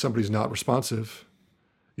 like, if somebody's not responsive,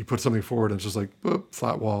 you put something forward and it's just like, boop,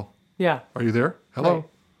 flat wall. Yeah. Are you there? Hello? Right.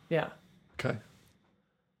 Yeah. Okay.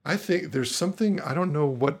 I think there's something, I don't know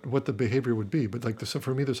what the behavior would be, but like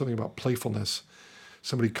for me, there's something about playfulness.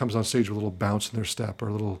 Somebody comes on stage with a little bounce in their step or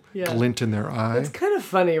a little glint in their eye. It's kind of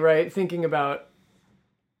funny, right? Thinking about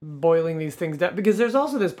boiling these things down, because there's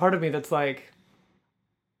also this part of me that's like,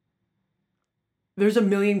 there's a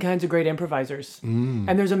million kinds of great improvisers and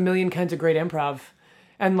there's a million kinds of great improv.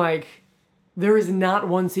 And like, there is not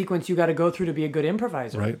one sequence you got to go through to be a good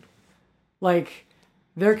improviser. Right. Like,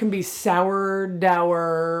 there can be sour,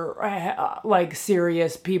 dour, like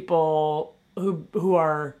serious people who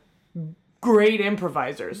are great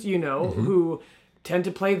improvisers, who tend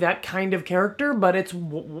to play that kind of character, but it's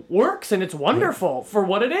works and it's wonderful for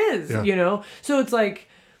what it is, So it's like,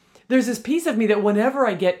 there's this piece of me that whenever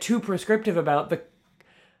I get too prescriptive about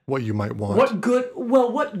what you might want. what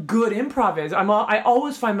good improv is, I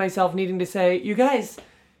always find myself needing to say, you guys,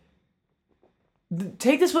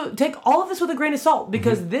 take all of this with a grain of salt,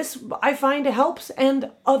 because this I find helps,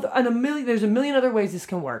 and there's a million other ways this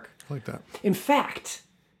can work. I like that. In fact,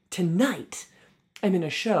 tonight I'm in a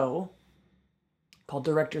show called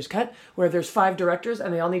Director's Cut, where there's 5 directors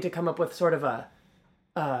and they all need to come up with sort of a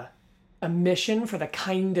mission for the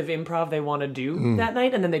kind of improv they want to do that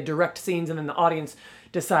night, and then they direct scenes, and then the audience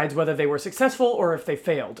decides whether they were successful or if they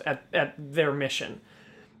failed at their mission.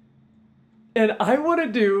 And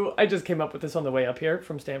I just came up with this on the way up here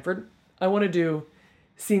from Stanford. I want to do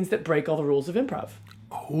scenes that break all the rules of improv.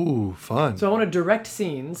 Oh, fun. So I want to direct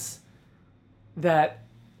scenes that,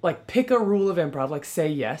 like, pick a rule of improv, like say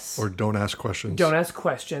yes. Or don't ask questions. Don't ask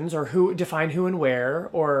questions, or define who and where,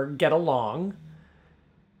 or get along.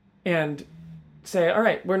 And say, all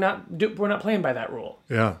right, we're not playing by that rule.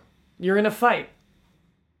 Yeah. You're in a fight.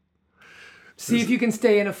 See if you can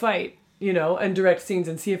stay in a fight, and direct scenes,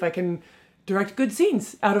 and see if I can direct good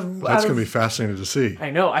scenes out of... That's going to be fascinating to see.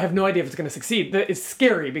 I know. I have no idea if it's going to succeed. It's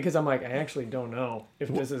scary because I'm like, I actually don't know if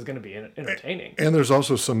this is going to be entertaining. And there's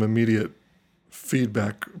also some immediate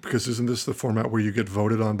feedback, because isn't this the format where you get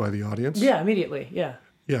voted on by the audience? Yeah, immediately. Yeah.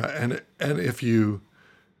 Yeah, and if you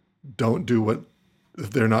don't do what...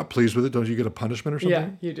 If they're not pleased with it, don't you get a punishment or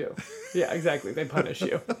something? Yeah, you do. Yeah, exactly. They punish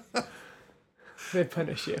you. They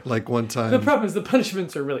punish you. Like one time... The problem is the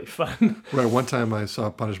punishments are really fun. Right, one time I saw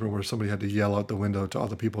a punishment where somebody had to yell out the window to all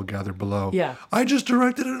the people gathered below. Yeah. I just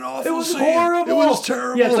directed an awful It was scene. horrible. It was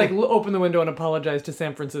terrible. Yeah, it's like open the window and apologize to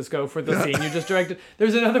San Francisco for the scene you just directed.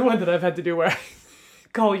 There's another one that I've had to do where I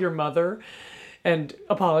call your mother and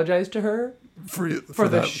apologize to her for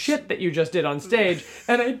the shit that you just did on stage.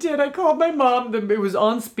 And I did. I called my mom. It was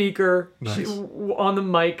on speaker, Nice. On the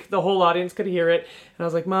mic. The whole audience could hear it. And I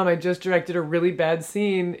was like, Mom, I just directed a really bad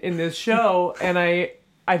scene in this show, and I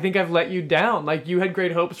think I've let you down. Like, you had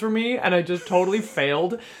great hopes for me, and I just totally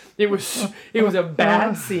failed. It was a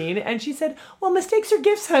bad scene. And she said, well, mistakes are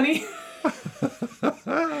gifts, honey.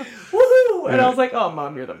 Woohoo! And I was like, oh,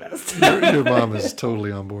 Mom, you're the best. your mom is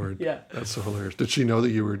totally on board. Yeah. That's so hilarious. Did she know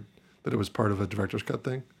that that it was part of a director's cut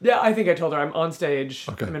thing? Yeah, I think I told her I'm on stage.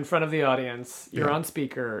 Okay. I'm in front of the audience. You're Yeah. on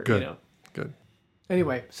speaker. Good. Good.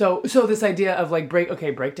 Anyway, so this idea of like break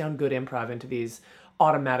down good improv into these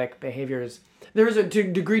automatic behaviors. There is a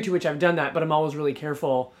degree to which I've done that, but I'm always really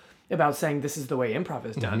careful about saying this is the way improv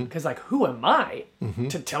is done, because like, who am I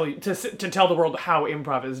to tell you to tell the world how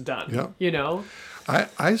improv is done? Yeah.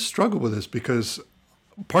 I struggle with this because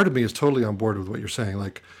part of me is totally on board with what you're saying.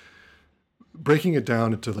 Like, breaking it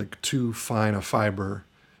down into like too fine a fiber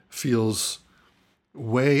feels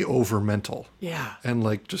way over mental. Yeah. And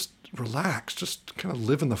like, just relax, just kind of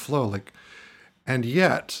live in the flow. Like, and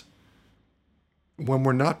yet when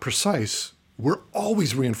we're not precise, we're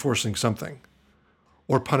always reinforcing something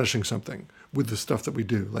or punishing something with the stuff that we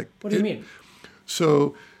do. Like, What do you mean?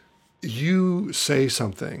 So you say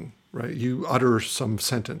something, right? You utter some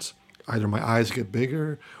sentence. Either my eyes get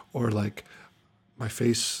bigger, or like my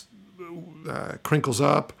face crinkles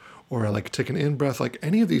up, or I like take an in-breath. Like,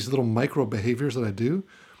 any of these little micro behaviors that I do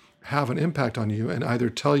have an impact on you, and either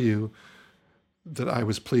tell you that I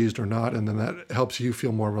was pleased or not, and then that helps you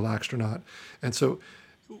feel more relaxed or not. And so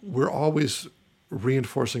we're always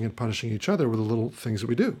reinforcing and punishing each other with the little things that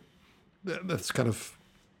we do. That's kind of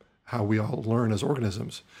how we all learn as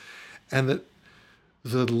organisms. And that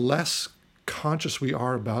the less conscious we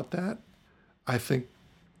are about that, I think,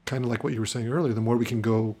 kind of like what you were saying earlier, the more we can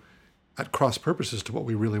go at cross purposes to what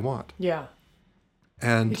we really want. Yeah.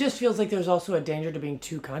 And It just feels like there's also a danger to being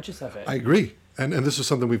too conscious of it. I agree. And this is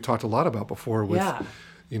something we've talked a lot about before with,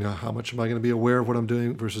 Yeah. how much am I going to be aware of what I'm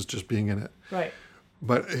doing versus just being in it. Right.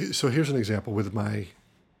 But so here's an example with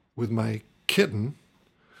my kitten.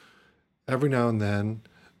 Every now and then,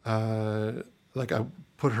 like I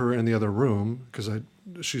put her in the other room because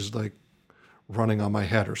she's like running on my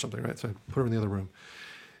head or something, right? So I put her in the other room.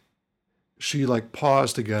 She like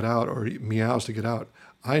paws to get out or meows to get out.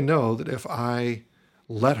 I know that if I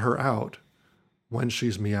let her out when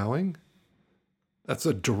she's meowing, that's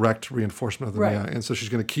a direct reinforcement of the Right. meowing. And so she's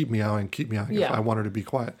going to keep meowing Yeah. if I want her to be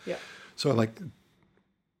quiet. Yeah. So like,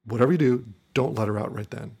 whatever you do, don't let her out right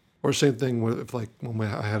then. Or same thing with if like when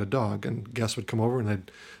I had a dog and guests would come over and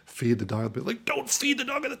I'd feed the dog, I'd be like, don't feed the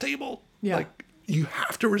dog at the table. Yeah. Like, you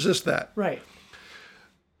have to resist that. Right.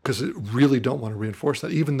 Because it really don't want to reinforce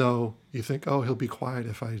that, even though you think, oh, he'll be quiet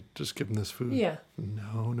if I just give him this food. Yeah.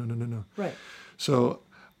 No. Right. So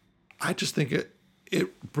I just think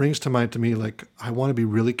it brings to mind to me, like, I want to be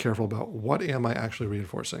really careful about what am I actually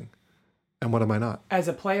reinforcing and what am I not. As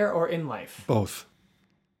a player or in life? Both.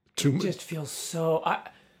 It just feels so...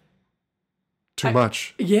 Too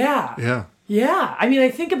much. Yeah. Yeah. Yeah, I mean, I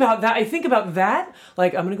think about that.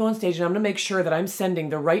 Like, I'm going to go on stage and I'm going to make sure that I'm sending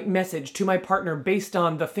the right message to my partner based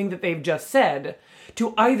on the thing that they've just said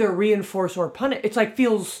to either reinforce or punish. It's like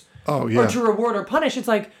feels, Oh, yeah. or to reward or punish. It's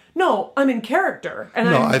like, no, I'm in character. And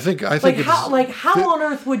No, I'm, I think like, it's, how on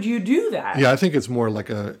earth would you do that? yeah, I think it's more like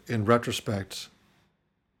in retrospect,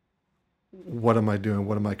 what am I doing?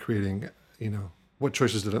 What am I creating? What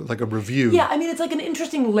choices did I, like a review? Yeah, I mean, it's like an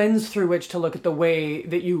interesting lens through which to look at the way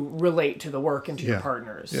that you relate to the work and to your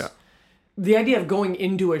partners. Yeah. The idea of going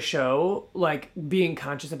into a show, like being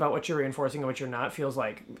conscious about what you're reinforcing and what you're not, feels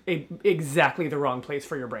like exactly the wrong place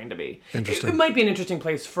for your brain to be. Interesting. It might be an interesting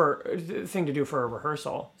thing to do for a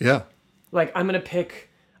rehearsal. Yeah. Like I'm gonna pick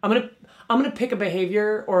a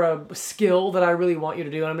behavior or a skill that I really want you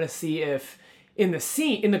to do, and I'm gonna see if in the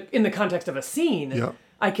scene, in the context of a scene. Yeah.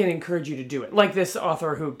 I can encourage you to do it. Like this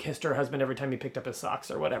author who kissed her husband every time he picked up his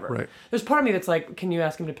socks or whatever. Right. There's part of me that's like, can you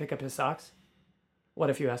ask him to pick up his socks?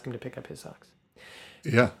 What if you ask him to pick up his socks?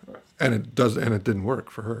 Yeah. And it didn't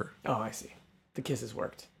work for her. Oh, I see. The kisses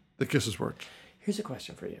worked. The kisses worked. Here's a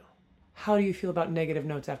question for you. How do you feel about negative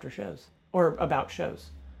notes after shows? Or about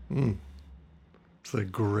shows? It's a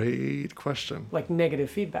great question. Like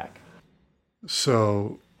negative feedback.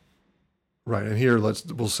 So, right, and here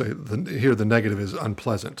we'll say the negative is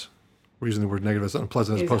unpleasant. We're using the word negative as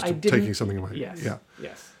unpleasant as opposed to taking something away. Yes. Yeah.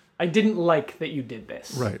 Yes. I didn't like that you did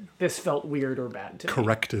this. Right. This felt weird or bad to me.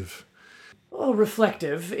 Corrective. Oh,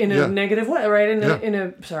 reflective in a negative way, right? In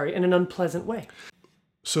an unpleasant way.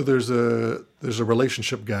 So there's a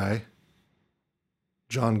relationship guy,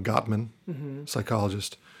 John Gottman,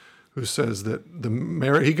 psychologist, who says that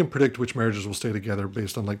he can predict which marriages will stay together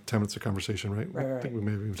based on like 10 minutes of conversation, right? Right. I think we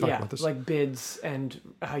maybe even talked about this. Like bids and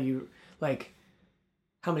how you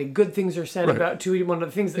how many good things are said about to one of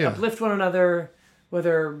the things that uplift one another,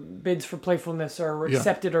 whether bids for playfulness are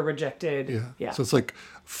accepted or rejected. Yeah. So it's like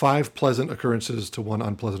 5 pleasant occurrences to 1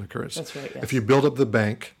 unpleasant occurrence. That's right. Yes. If you build up the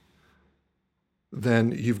bank,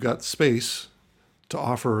 then you've got space to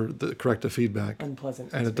offer the corrective feedback.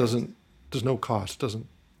 Unpleasant. And there's no cost. It doesn't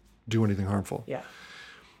do anything harmful. Yeah.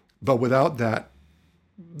 But without that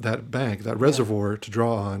bank, that reservoir to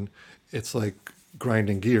draw on, it's like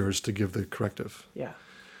grinding gears to give the corrective. Yeah.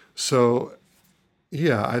 So,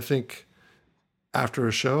 yeah, I think after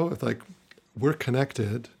a show, it's like we're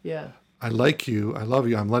connected. Yeah. I like you. I love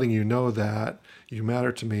you. I'm letting you know that you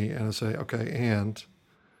matter to me. And I say, okay, and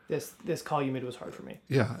this call you made was hard for me.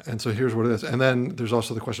 yeah. And so here's what it is. And then there's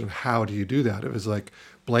also the question of how do you do that? It was like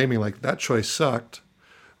blaming, like that choice sucked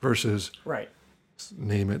versus right.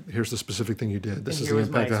 Name it. Here's the specific thing you did. This and is here the was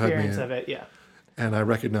my impact that had experience me. of it. Yeah. And I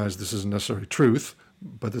recognize this isn't necessarily truth,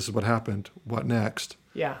 but this is what happened. What next?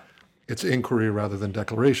 Yeah. It's inquiry rather than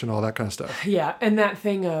declaration, all that kind of stuff. Yeah, and that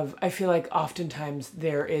thing of, I feel like oftentimes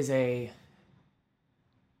there is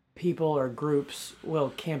people or groups will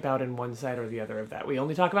camp out in one side or the other of that. We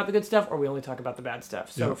only talk about the good stuff or we only talk about the bad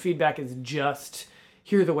stuff. So feedback is just,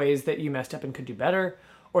 here are the ways that you messed up and could do better.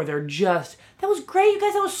 Or they're just, that was great, you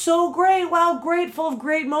guys, that was so great. Wow, great, full of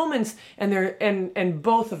great moments. And and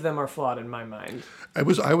both of them are flawed in my mind. I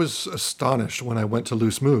was astonished when I went to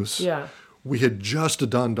Loose Moose. Yeah. We had just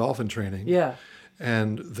done dolphin training. Yeah.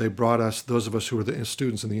 And they brought us, those of us who were the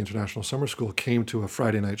students in the International Summer School, came to a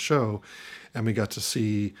Friday night show, and we got to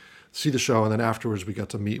see the show, and then afterwards we got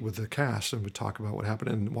to meet with the cast and we talk about what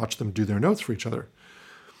happened and watch them do their notes for each other.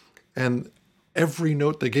 And every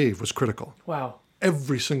note they gave was critical. Wow.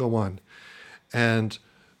 Every single one. And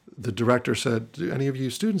the director said, do any of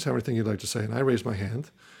you students have anything you'd like to say? And I raised my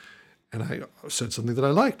hand, and I said something that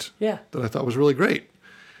I liked, that I thought was really great.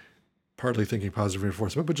 Partly thinking positive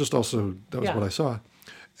reinforcement, but just also that was what I saw.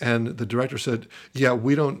 And the director said, yeah,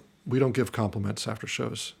 we don't give compliments after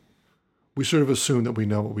shows. We sort of assume that we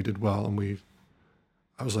know what we did well, and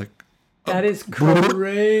I was like, that is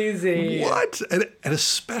crazy. What? And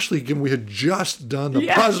especially given we had just done the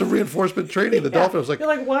positive reinforcement training, the dolphin. I was like, you're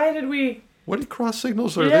like, why did we? What cross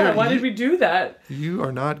signals are there? Why did we do that? You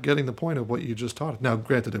are not getting the point of what you just taught. Now,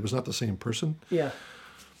 granted, it was not the same person. Yeah.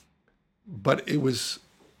 But it was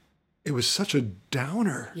such a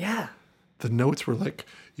downer. Yeah. The notes were like,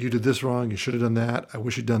 you did this wrong. You should have done that. I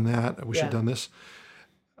wish you'd done that. I wish you'd done this.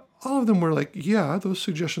 All of them were like, yeah, those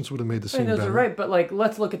suggestions would have made the scene those better. are right, but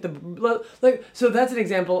let's look at so that's an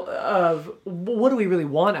example of what do we really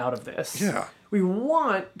want out of this? Yeah. We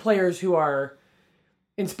want players who are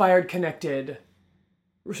inspired, connected,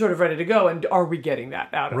 sort of ready to go, and are we getting that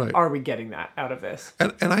out of this?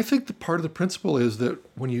 And I think the part of the principle is that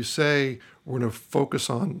when you say we're going to focus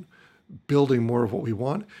on building more of what we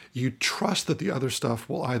want, you trust that the other stuff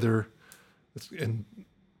will either, and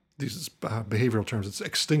these behavioral terms, it's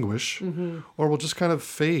extinguish, or will just kind of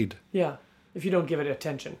fade. Yeah. If you don't give it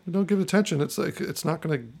attention. You don't give it attention, it's like it's not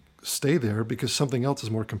going to stay there because something else is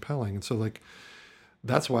more compelling. And so like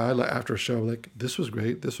that's why I after a show like this was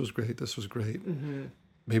great, this was great, this was great,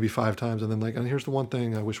 maybe 5 times, and then like and here's the one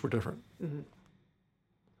thing I wish were different.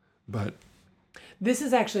 But this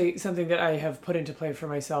is actually something that I have put into play for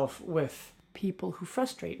myself with people who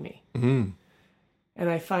frustrate me. And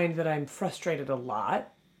I find that I'm frustrated a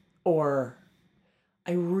lot, or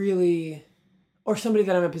somebody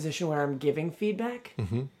that I'm in a position where I'm giving feedback.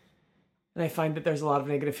 And I find that there's a lot of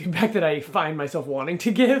negative feedback that I find myself wanting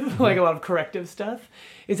to give, like a lot of corrective stuff,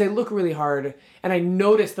 is I look really hard and I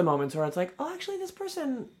notice the moments where it's like, oh, actually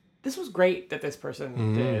this was great that this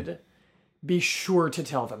person did. Be sure to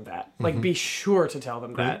tell them that. Like, be sure to tell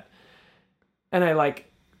them that. And I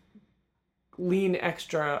like lean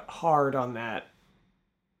extra hard on that,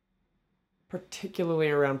 particularly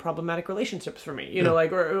around problematic relationships for me, you know,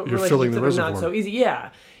 like, or you're filling the relationships that are reservoir. not so easy.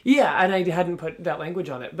 Yeah. And I hadn't put that language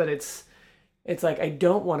on it, but it's like, I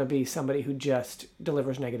don't want to be somebody who just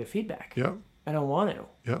delivers negative feedback. yeah, I don't want to.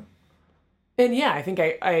 yeah, And yeah, I think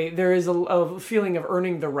there is a feeling of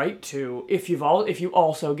earning the right to if you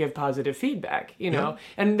also give positive feedback, you know.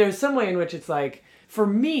 And there's some way in which it's like, for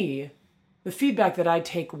me, the feedback that I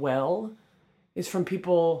take well is from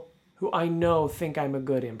people who I know think I'm a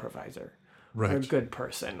good improviser, or a good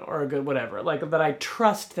person, or a good whatever. Like that I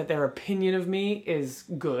trust that their opinion of me is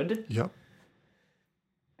good. Yep.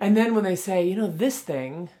 And then when they say, you know, this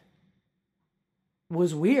thing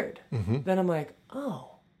was weird, then I'm like,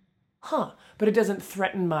 oh, huh. But it doesn't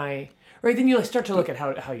threaten my... Right, then you start to look at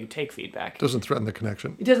how you take feedback. Doesn't threaten the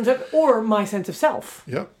connection. It doesn't threaten... Or my sense of self.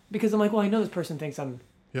 Yep. Because I'm like, well, I know this person thinks I'm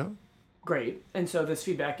great. And so this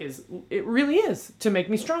feedback it really is to make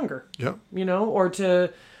me stronger. Yep. You know, or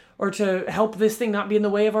to help this thing not be in the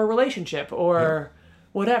way of our relationship or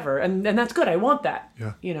whatever. And that's good. I want that.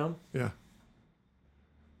 Yeah. You know? Yeah.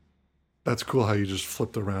 That's cool how you just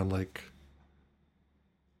flipped around, like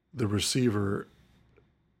the receiver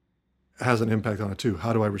has an impact on it too.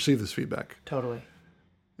 How do I receive this feedback? Totally.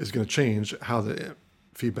 Is going to change how the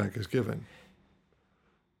feedback is given.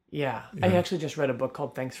 Yeah. I actually just read a book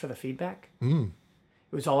called Thanks for the Feedback. It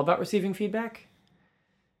was all about receiving feedback,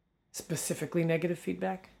 specifically negative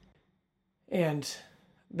feedback. And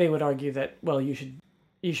they would argue that, well, you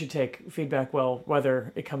should take feedback well,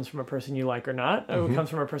 whether it comes from a person you like or not, or it comes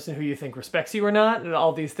from a person who you think respects you or not, and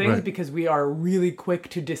all these things, because we are really quick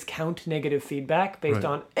to discount negative feedback based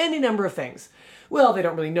on any number of things. Well, they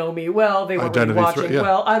don't really know me. Well, they weren't really watching.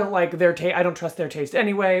 Well, I don't like their taste. I don't trust their taste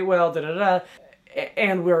anyway. Well, da-da-da.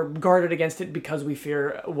 And we're guarded against it because we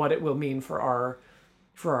fear what it will mean for our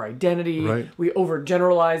identity. Right. We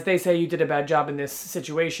overgeneralize. They say you did a bad job in this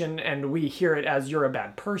situation, and we hear it as you're a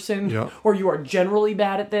bad person, or you are generally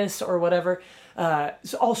bad at this, or whatever.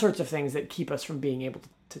 So all sorts of things that keep us from being able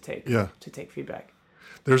to take feedback.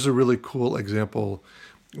 There's a really cool example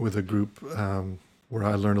with a group where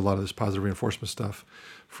I learned a lot of this positive reinforcement stuff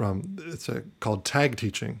from. It's called tag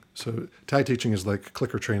teaching. So tag teaching is like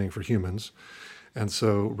clicker training for humans. And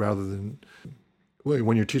so rather than,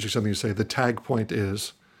 when you're teaching something, you say the tag point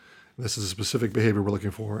is, this is a specific behavior we're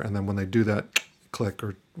looking for. And then when they do that, click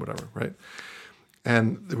or whatever, right?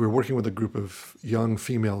 And we were working with a group of young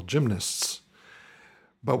female gymnasts.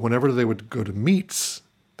 But whenever they would go to meets,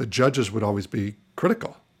 the judges would always be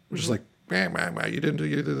critical, which is like, you didn't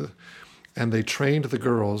do. And they trained the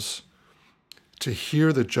girls to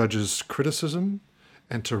hear the judge's criticism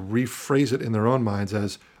and to rephrase it in their own minds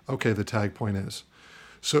as, okay, the tag point is.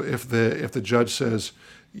 So if the judge says,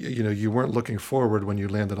 you weren't looking forward when you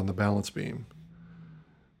landed on the balance beam,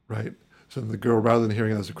 right? So the girl, rather than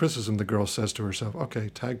hearing it as a criticism, the girl says to herself, okay,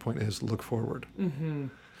 tag point is look forward.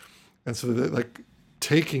 And so they're like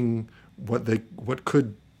taking what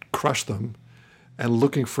could crush them and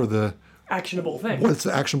looking for the actionable thing. What's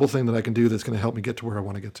the actionable thing that I can do that's going to help me get to where I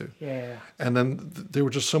want to get to? Yeah. And then they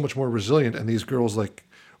were just so much more resilient. And these girls, like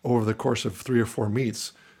over the course of 3 or 4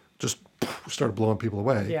 meets, just started blowing people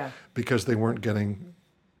away because they weren't getting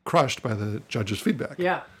crushed by the judge's feedback.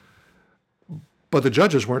 Yeah. But the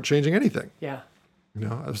judges weren't changing anything. Yeah.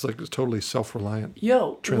 It was like this totally self-reliant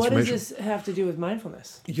what does this have to do with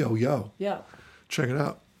mindfulness? Yo. Check it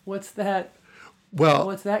out. What's that? Well,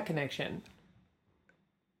 what's that connection?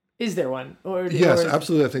 Is there one? Yes,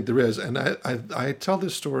 absolutely. I think there is. And I tell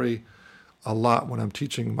this story a lot when I'm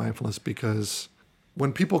teaching mindfulness, because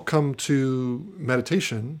when people come to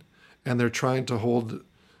meditation and they're trying to hold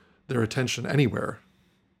their attention anywhere,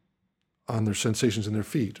 on their sensations in their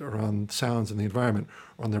feet or on sounds in the environment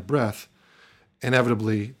or on their breath,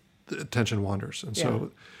 inevitably the attention wanders. And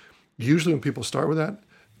so usually when people start with that,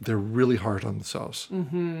 they're really hard on themselves.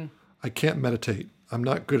 Mm-hmm. I can't meditate. I'm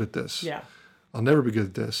not good at this. Yeah. I'll never be good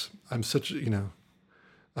at this. I'm such,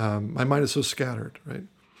 my mind is so scattered, right?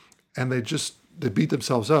 And they beat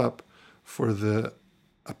themselves up for the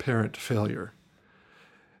apparent failure.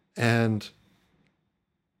 And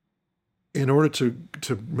in order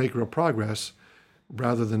to make real progress,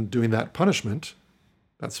 rather than doing that punishment,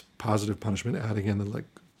 that's positive punishment, adding in the like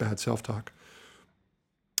bad self-talk,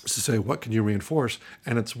 is to say, what can you reinforce?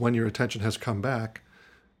 And it's when your attention has come back,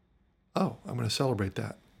 oh, I'm going to celebrate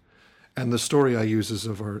that. And the story I use is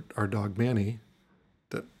of our dog Manny,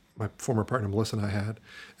 that my former partner Melissa and I had.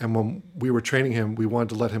 And when we were training him, we wanted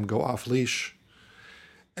to let him go off leash.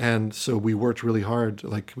 And so we worked really hard.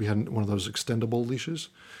 Like we had one of those extendable leashes.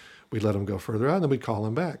 We'd let him go further out, and then we'd call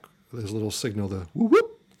him back. There's a little signal, the whoop,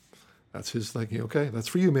 whoop. That's his, like, okay, that's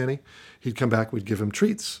for you, Manny. He'd come back, we'd give him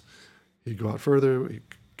treats. He'd go out further, we'd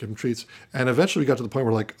give him treats. And eventually we got to the point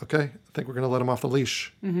where we're like, okay, I think we're going to let him off the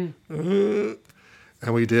leash. Mm-hmm.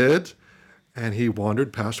 And we did. And he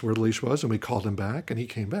wandered past where the leash was, and we called him back, and he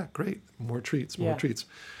came back. Great. More treats, more treats.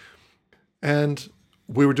 And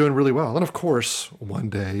we were doing really well. And of course, one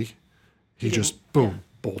day, he just, boom,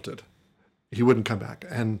 bolted. He wouldn't come back.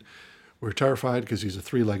 And we were terrified because he's a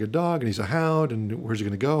 3-legged dog, and he's a hound, and where's he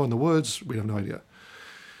going to go in the woods? We have no idea.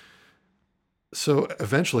 So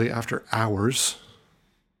eventually, after hours,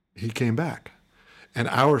 he came back. And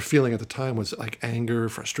our feeling at the time was like anger,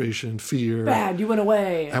 frustration, fear. Bad, you went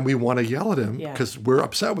away. And we want to yell at him because we're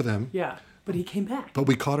upset with him. Yeah, but he came back. But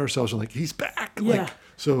we caught ourselves and like, he's back. Yeah. Like,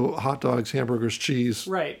 so hot dogs, hamburgers, cheese.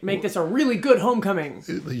 Right, make this a really good homecoming.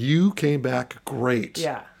 You came back great.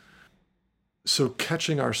 Yeah. So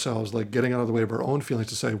catching ourselves, like getting out of the way of our own feelings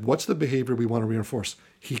to say, what's the behavior we want to reinforce?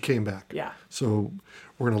 He came back. Yeah. So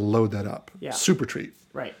we're going to load that up. Yeah. Super treat.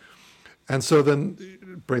 Right. And so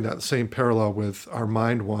then bring that same parallel with our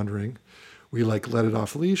mind wandering. We like let it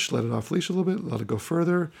off leash a little bit, let it go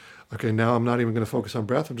further. Okay, now I'm not even going to focus on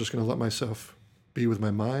breath. I'm just going to let myself be with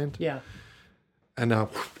my mind. Yeah. And now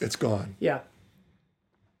it's gone. Yeah.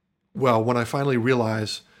 Well, when I finally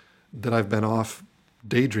realize that I've been off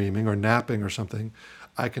daydreaming or napping or something,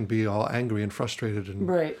 I can be all angry and frustrated.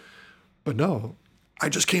 Right. But no, I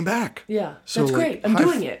just came back. Yeah, So that's like, great. I'm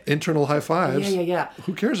doing it. Internal high fives. Yeah.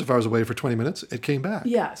 Who cares if I was away for 20 minutes? It came back.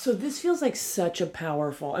 Yeah, so this feels like such a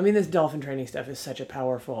powerful, I mean, this dolphin training stuff is such a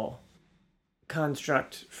powerful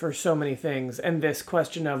construct for so many things. And this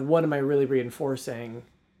question of what am I really reinforcing?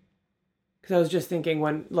 Because I was just thinking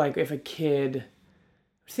when, like, if a kid, I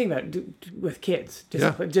was thinking about with kids,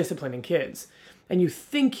 disciplining kids, and you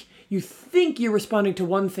think you're responding to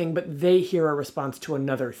one thing, but they hear a response to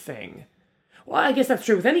another thing. Well, I guess that's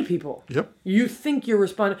true with any people. Yep. You think you're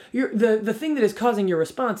responding. The thing that is causing your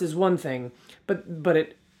response is one thing, but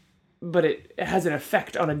it has an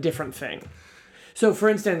effect on a different thing. So, for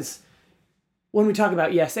instance, when we talk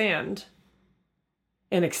about yes and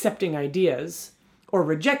accepting ideas or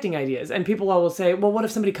rejecting ideas, and people always say, well, what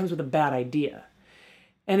if somebody comes with a bad idea?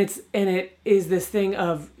 And it is this thing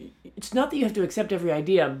of, it's not that you have to accept every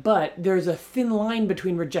idea, but there's a thin line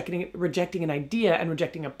between rejecting an idea and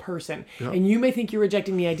rejecting a person. Yep. And you may think you're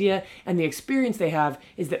rejecting the idea, and the experience they have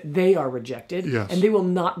is that they are rejected, and they will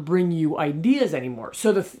not bring you ideas anymore.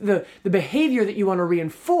 So the behavior that you want to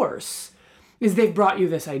reinforce is they've brought you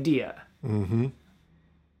this idea. Mm-hmm.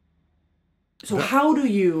 So how do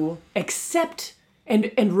you accept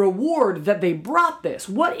and reward that they brought this?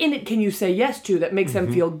 What in it can you say yes to that makes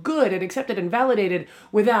them feel good and accepted and validated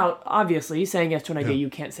without, obviously, saying yes to an idea you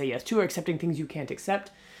can't say yes to or accepting things you can't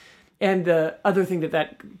accept? And the other thing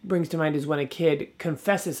that brings to mind is when a kid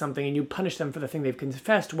confesses something and you punish them for the thing they've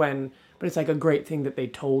confessed but it's like a great thing that they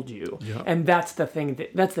told you. Yeah. And that's the thing,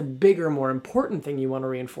 that's the bigger, more important thing you want to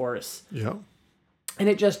reinforce. Yeah. And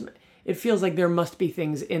it feels like there must be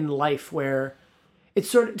things in life where it's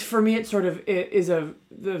sort of, for me, the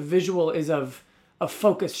visual is of a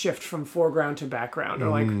focus shift from foreground to background, or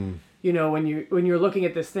like, when you're looking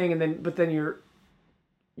at this thing and then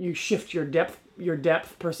you shift your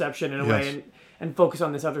depth perception in a way and focus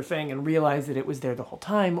on this other thing and realize that it was there the whole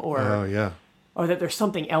time, or that there's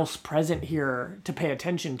something else present here to pay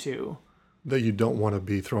attention to that you don't want to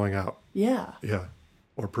be throwing out. Yeah. Yeah.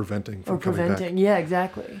 Or preventing from coming back. Yeah,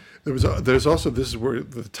 exactly. There's also, this is where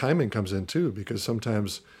the timing comes in too, because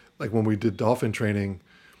sometimes, like when we did dolphin training,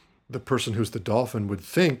 the person who's the dolphin would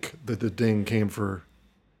think that the ding came for,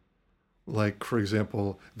 like, for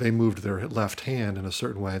example, they moved their left hand in a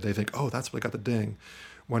certain way. They think, oh, that's what got the ding.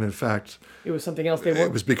 When in fact, it was something else.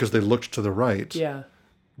 It was because they looked to the right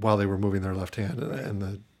while they were moving their left hand,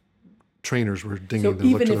 and trainers were dinging So to look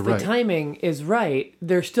even to if the the right. timing is right,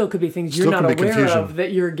 there still could be things you're Still not can be aware confusion. of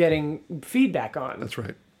that you're getting feedback on. That's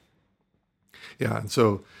right. Yeah, and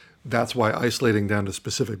so that's why isolating down to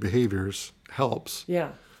specific behaviors helps.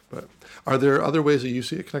 Yeah. But are there other ways that you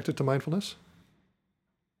see it connected to mindfulness?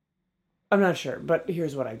 I'm not sure, but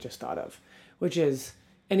here's what I just thought of, which is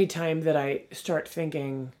anytime that I start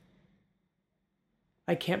thinking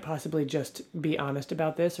I can't possibly just be honest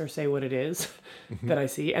about this or say what it is that I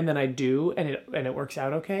see, and then I do, and it works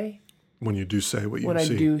out okay. When you do say what you When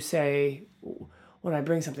see. I do say, when I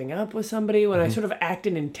bring something up with somebody, when I sort of act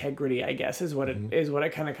in integrity, I guess is what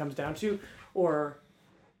it kind of comes down to, or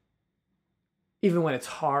even when it's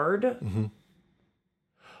hard,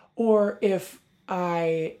 or if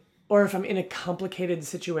I'm in a complicated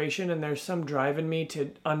situation and there's some drive in me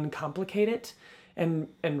to uncomplicate it and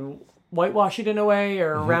whitewash it in a way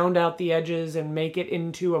or round out the edges and make it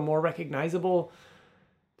into a more recognizable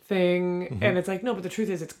thing. And it's like, no, but the truth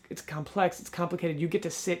is it's complex, it's complicated. You get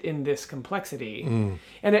to sit in this complexity.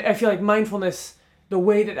 And I feel like mindfulness, the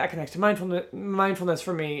way that connects to mindfulness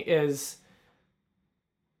for me is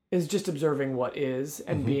just observing what is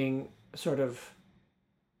and being sort of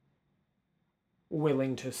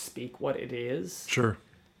willing to speak what it is. Sure.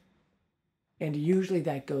 And usually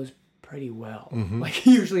that goes pretty well. Like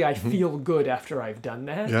usually I feel good after I've done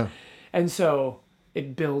that. Yeah. And so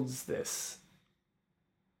it builds this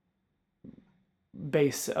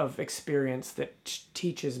base of experience that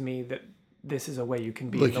teaches me that this is a way you can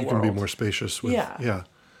be Like in the you world. can be more spacious with. Yeah. Yeah.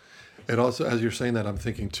 It also, as you're saying that, I'm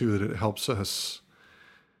thinking too that it helps us,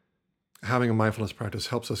 having a mindfulness practice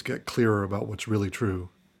helps us get clearer about what's really true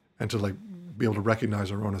and to like be able to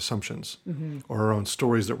recognize our own assumptions or our own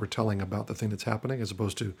stories that we're telling about the thing that's happening as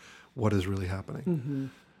opposed to what is really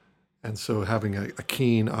happening. And so having a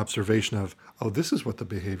keen observation of, oh, this is what the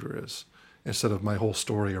behavior is, instead of my whole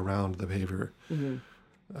story around the behavior.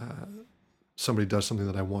 Somebody does something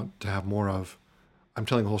that I want to have more of. I'm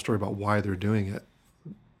telling a whole story about why they're doing it.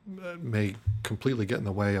 May completely get in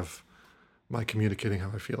the way of my communicating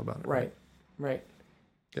how I feel about it. Right.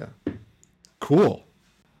 Yeah. Cool.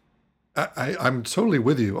 I'm totally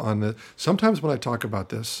with you on the. Sometimes when I talk about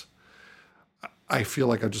this, I feel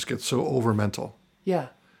like I just get so over mental, Yeah.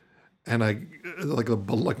 and I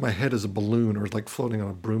like my head is a balloon or like floating on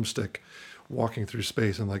a broomstick, walking through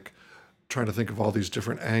space and like trying to think of all these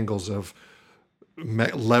different angles of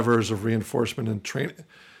levers of reinforcement and training.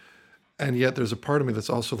 And yet there's a part of me that's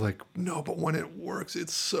also like, no, but when it works,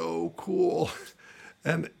 it's so cool,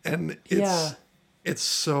 and it's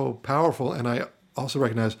so powerful. And I also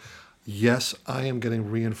recognize, yes, I am getting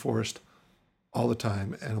reinforced all the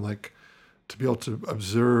time. And I'm like, to be able to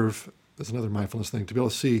observe, that's another mindfulness thing, to be able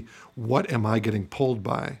to see what am I getting pulled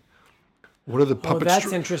by? What are the puppet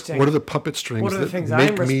that's interesting. What are the puppet strings What are the that things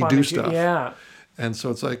make I'm me do responding to? stuff? Yeah. And so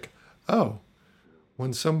it's like, oh,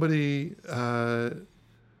 when somebody,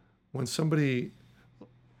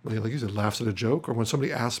 like you said, laughs at a joke, or when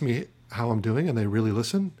somebody asks me how I'm doing and they really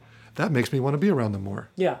listen, that makes me want to be around them more.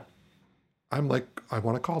 Yeah. I'm like, I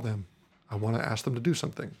want to call them. I want to ask them to do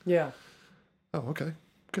something. Yeah. Oh, okay.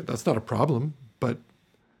 Good. That's not a problem, but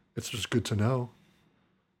it's just good to know.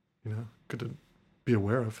 Good to be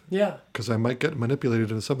aware of. Yeah. Because I might get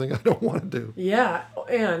manipulated into something I don't want to do. Yeah.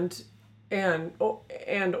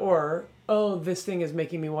 Or this thing is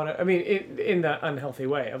making me want to, I mean, in the unhealthy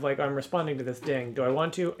way of like, I'm responding to this ding. Do I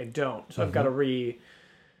want to? I don't. So I've got to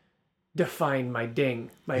redefine my ding,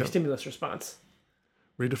 my stimulus response.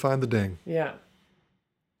 Redefine the ding. Yeah.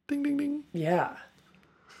 Ding, ding, ding. Yeah.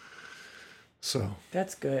 So.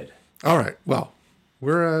 That's good. All right. Well,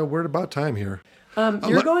 we're at about time here.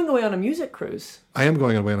 You're going away on a music cruise. I am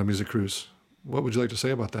going away on a music cruise. What would you like to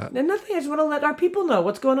say about that? And nothing. I just want to let our people know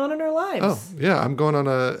what's going on in our lives. Oh, yeah. I'm going on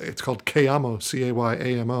it's called Kayamo,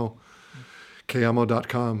 Cayamo,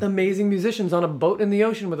 Kayamo.com. Amazing musicians on a boat in the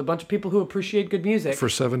ocean with a bunch of people who appreciate good music. For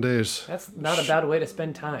 7 days. That's not a bad way to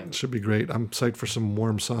spend time. Should be great. I'm psyched for some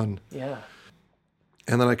warm sun. Yeah.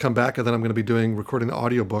 And then I come back and then I'm going to be recording the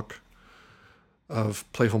audiobook of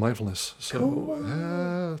Playful Mindfulness. So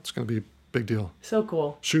cool. It's going to be a big deal. So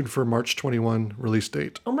cool. Shooting for March 21 release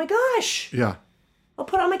date. Oh my gosh. Yeah. I'll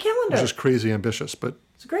put it on my calendar. Which is crazy ambitious, but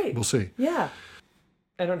it's great. We'll see. Yeah.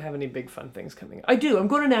 I don't have any big fun things coming. I do. I'm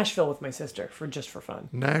going to Nashville with my sister for fun.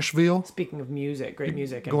 Nashville? Speaking of music, great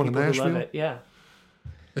music. And going to people Nashville? who love it. Yeah.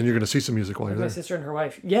 And you're going to see some music while you're My there? sister and her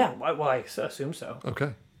wife. Yeah. Well, I assume so.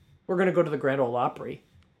 Okay. We're going to go to the Grand Ole Opry.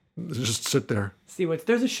 Just sit there. See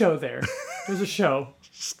there's a show there. There's a show.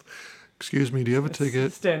 Excuse me, do you have a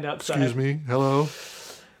ticket? Stand outside. Excuse me, hello?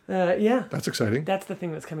 Yeah. That's exciting. That's the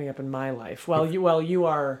thing that's coming up in my life. While you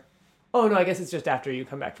are Oh, no, I guess it's just after you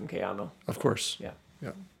come back from Kayamo. Of course. Yeah,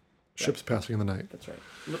 Yeah. Ships passing in the night. that's right.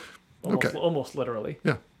 Okay. Almost literally.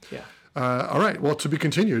 Yeah. Yeah. All right. Well, to be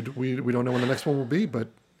continued. We don't know when the next one will be, but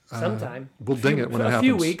Sometime. we'll ding it when it happens. A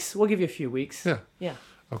few weeks. We'll give you a few weeks. Yeah. Yeah.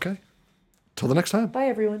 Okay. Till the next time. Bye,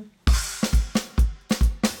 everyone.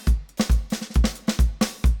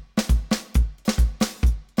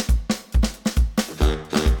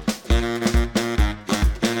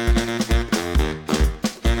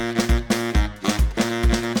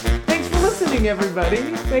 Everybody,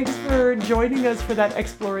 thanks for joining us for that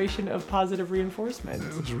exploration of positive reinforcement.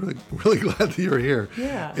 I was really glad that you were here.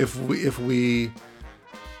 Yeah. If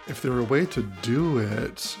there were a way to do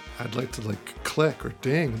it, I'd like to like click or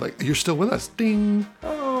ding. Like you're still with us. Ding.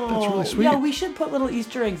 Oh, that's really sweet. Yeah, we should put little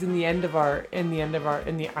Easter eggs on our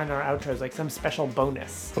outros, like some special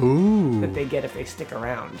bonus. Ooh. That they get if they stick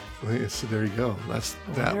around. So there you go. That's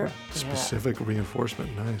specific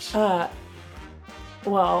reinforcement. Nice.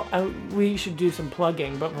 Well, we should do some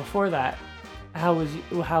plugging, but before that, what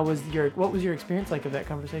was your experience like of that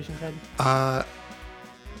conversation, Ted? I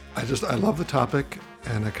love the topic,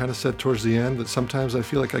 and I kind of said towards the end that sometimes I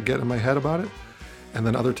feel like I get in my head about it, and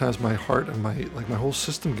then other times my heart and my whole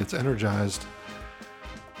system gets energized.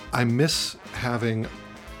 I miss having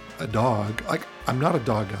a dog. Like I'm not a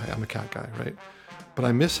dog guy, I'm a cat guy, right? But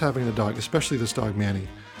I miss having a dog, especially this dog Manny,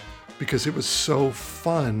 because it was so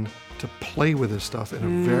fun to play with this stuff in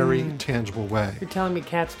a very tangible way. You're telling me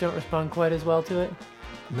cats don't respond quite as well to it?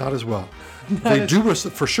 Not as well. They do,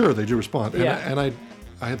 for sure, they do respond. Yeah. And I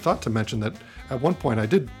had thought to mention that at one point I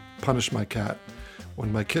did punish my cat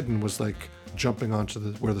when my kitten was like jumping onto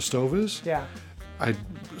where the stove is. Yeah. I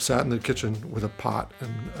sat in the kitchen with a pot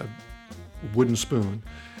and a wooden spoon,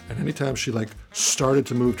 and anytime she like started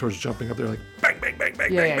to move towards jumping up there, like bang, bang, bang,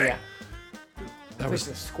 bang, bang, bang. That it's was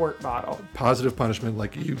like a squirt bottle. Positive punishment.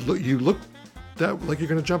 Like you look that like you're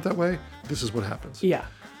going to jump that way. This is what happens. Yeah.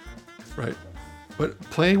 Right. But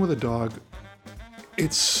playing with a dog,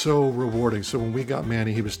 it's so rewarding. So when we got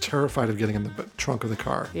Manny, he was terrified of getting in the trunk of the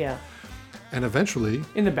car. Yeah. And eventually,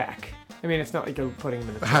 in the back. I mean, it's not like you're putting him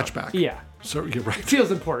in the trunk. Hatchback. Yeah. So you're right. It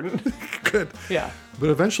feels important. Good. Yeah.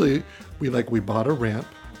 But eventually, we bought a ramp.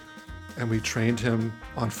 And we trained him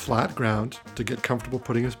on flat ground to get comfortable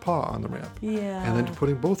putting his paw on the ramp. Yeah. And then to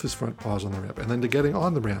putting both his front paws on the ramp. And then to getting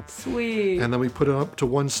on the ramp. Sweet. And then we put it up to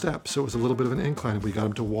one step. So it was a little bit of an incline. And we got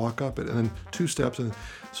him to walk up it. And then 2 steps. And so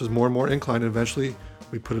it was more and more incline. And eventually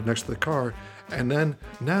we put it next to the car. And then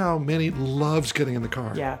now Manny loves getting in the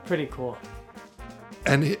car. Yeah, pretty cool.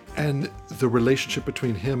 And the relationship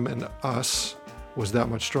between him and us was that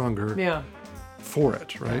much stronger. Yeah. For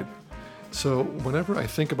it, right? Yeah. So whenever I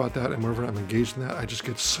think about that and whenever I'm engaged in that, I just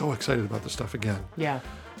get so excited about the stuff again. Yeah.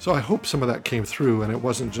 So I hope some of that came through and it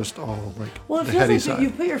wasn't just all like well, it the feels heady like side. You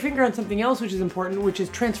put your finger on something else which is important, which is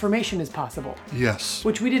transformation is possible. Yes.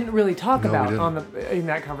 Which we didn't really talk about in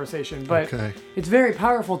that conversation, but It's very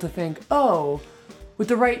powerful to think, with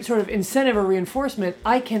the right sort of incentive or reinforcement,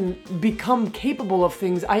 I can become capable of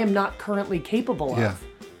things I am not currently capable of.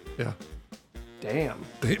 Yeah. Damn.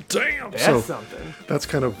 That's something. That's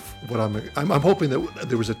kind of what I'm hoping that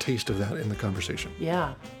there was a taste of that in the conversation.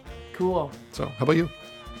 Yeah. Cool. So, how about you?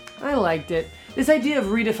 I liked it. This idea of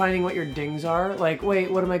redefining what your dings are, like, wait,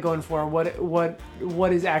 what am I going for?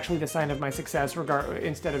 What is actually the sign of my success,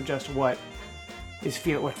 instead of just what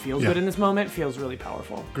feels good in this moment, feels really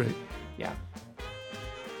powerful. Great. Yeah.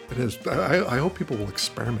 It is. I hope people will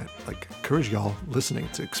experiment. Like, encourage y'all listening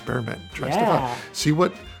to experiment. Try stuff out. See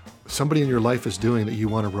what somebody in your life is doing that you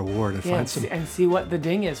want to reward and find some. And see what the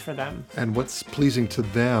ding is for them. And what's pleasing to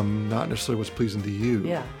them, not necessarily what's pleasing to you.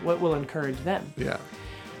 Yeah. What will encourage them. Yeah.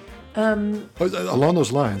 Along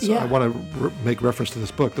those lines, I want to make reference to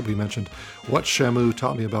this book that we mentioned, What Shamu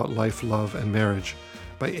Taught Me About Life, Love, and Marriage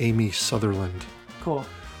by Amy Sutherland. Cool.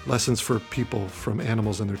 Lessons for People from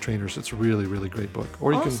Animals and Their Trainers. It's a really, really great book.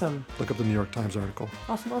 Or you can look up the New York Times article.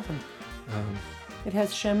 Awesome. It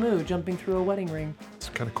has Shamu jumping through a wedding ring. It's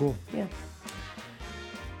kind of cool. Yeah.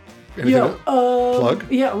 Anything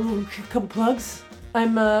plug? Yeah, a couple plugs.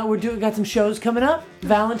 Got some shows coming up.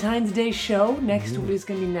 Valentine's Day show is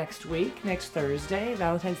going to be next week, next Thursday.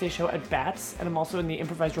 Valentine's Day show at Bats, and I'm also in the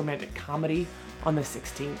improvised romantic comedy on the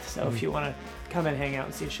 16th. So if you want to come and hang out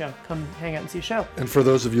and see a show, come hang out and see a show. And for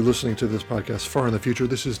those of you listening to this podcast far in the future,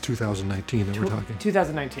 this is 2019 that we're talking.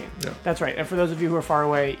 2019. Yeah. That's right. And for those of you who are far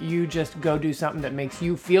away, you just go do something that makes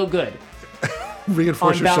you feel good.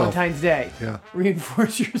 Reinforce yourself. On Valentine's Day. Yeah.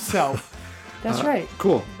 Reinforce yourself. That's right.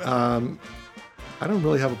 Cool. I don't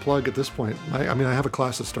really have a plug at this point. I have a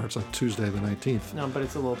class that starts on Tuesday the 19th. No, but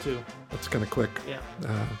it's a little too. That's kind of quick. Yeah.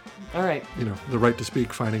 All right. The right to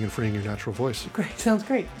speak, finding and freeing your natural voice. Great. Sounds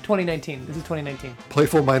great. 2019. This is 2019.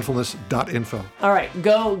 Playfulmindfulness.info. All right.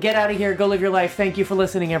 Go get out of here. Go live your life. Thank you for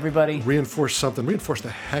listening, everybody. Reinforce something. Reinforce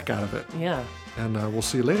the heck out of it. Yeah. And we'll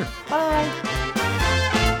see you later. Bye.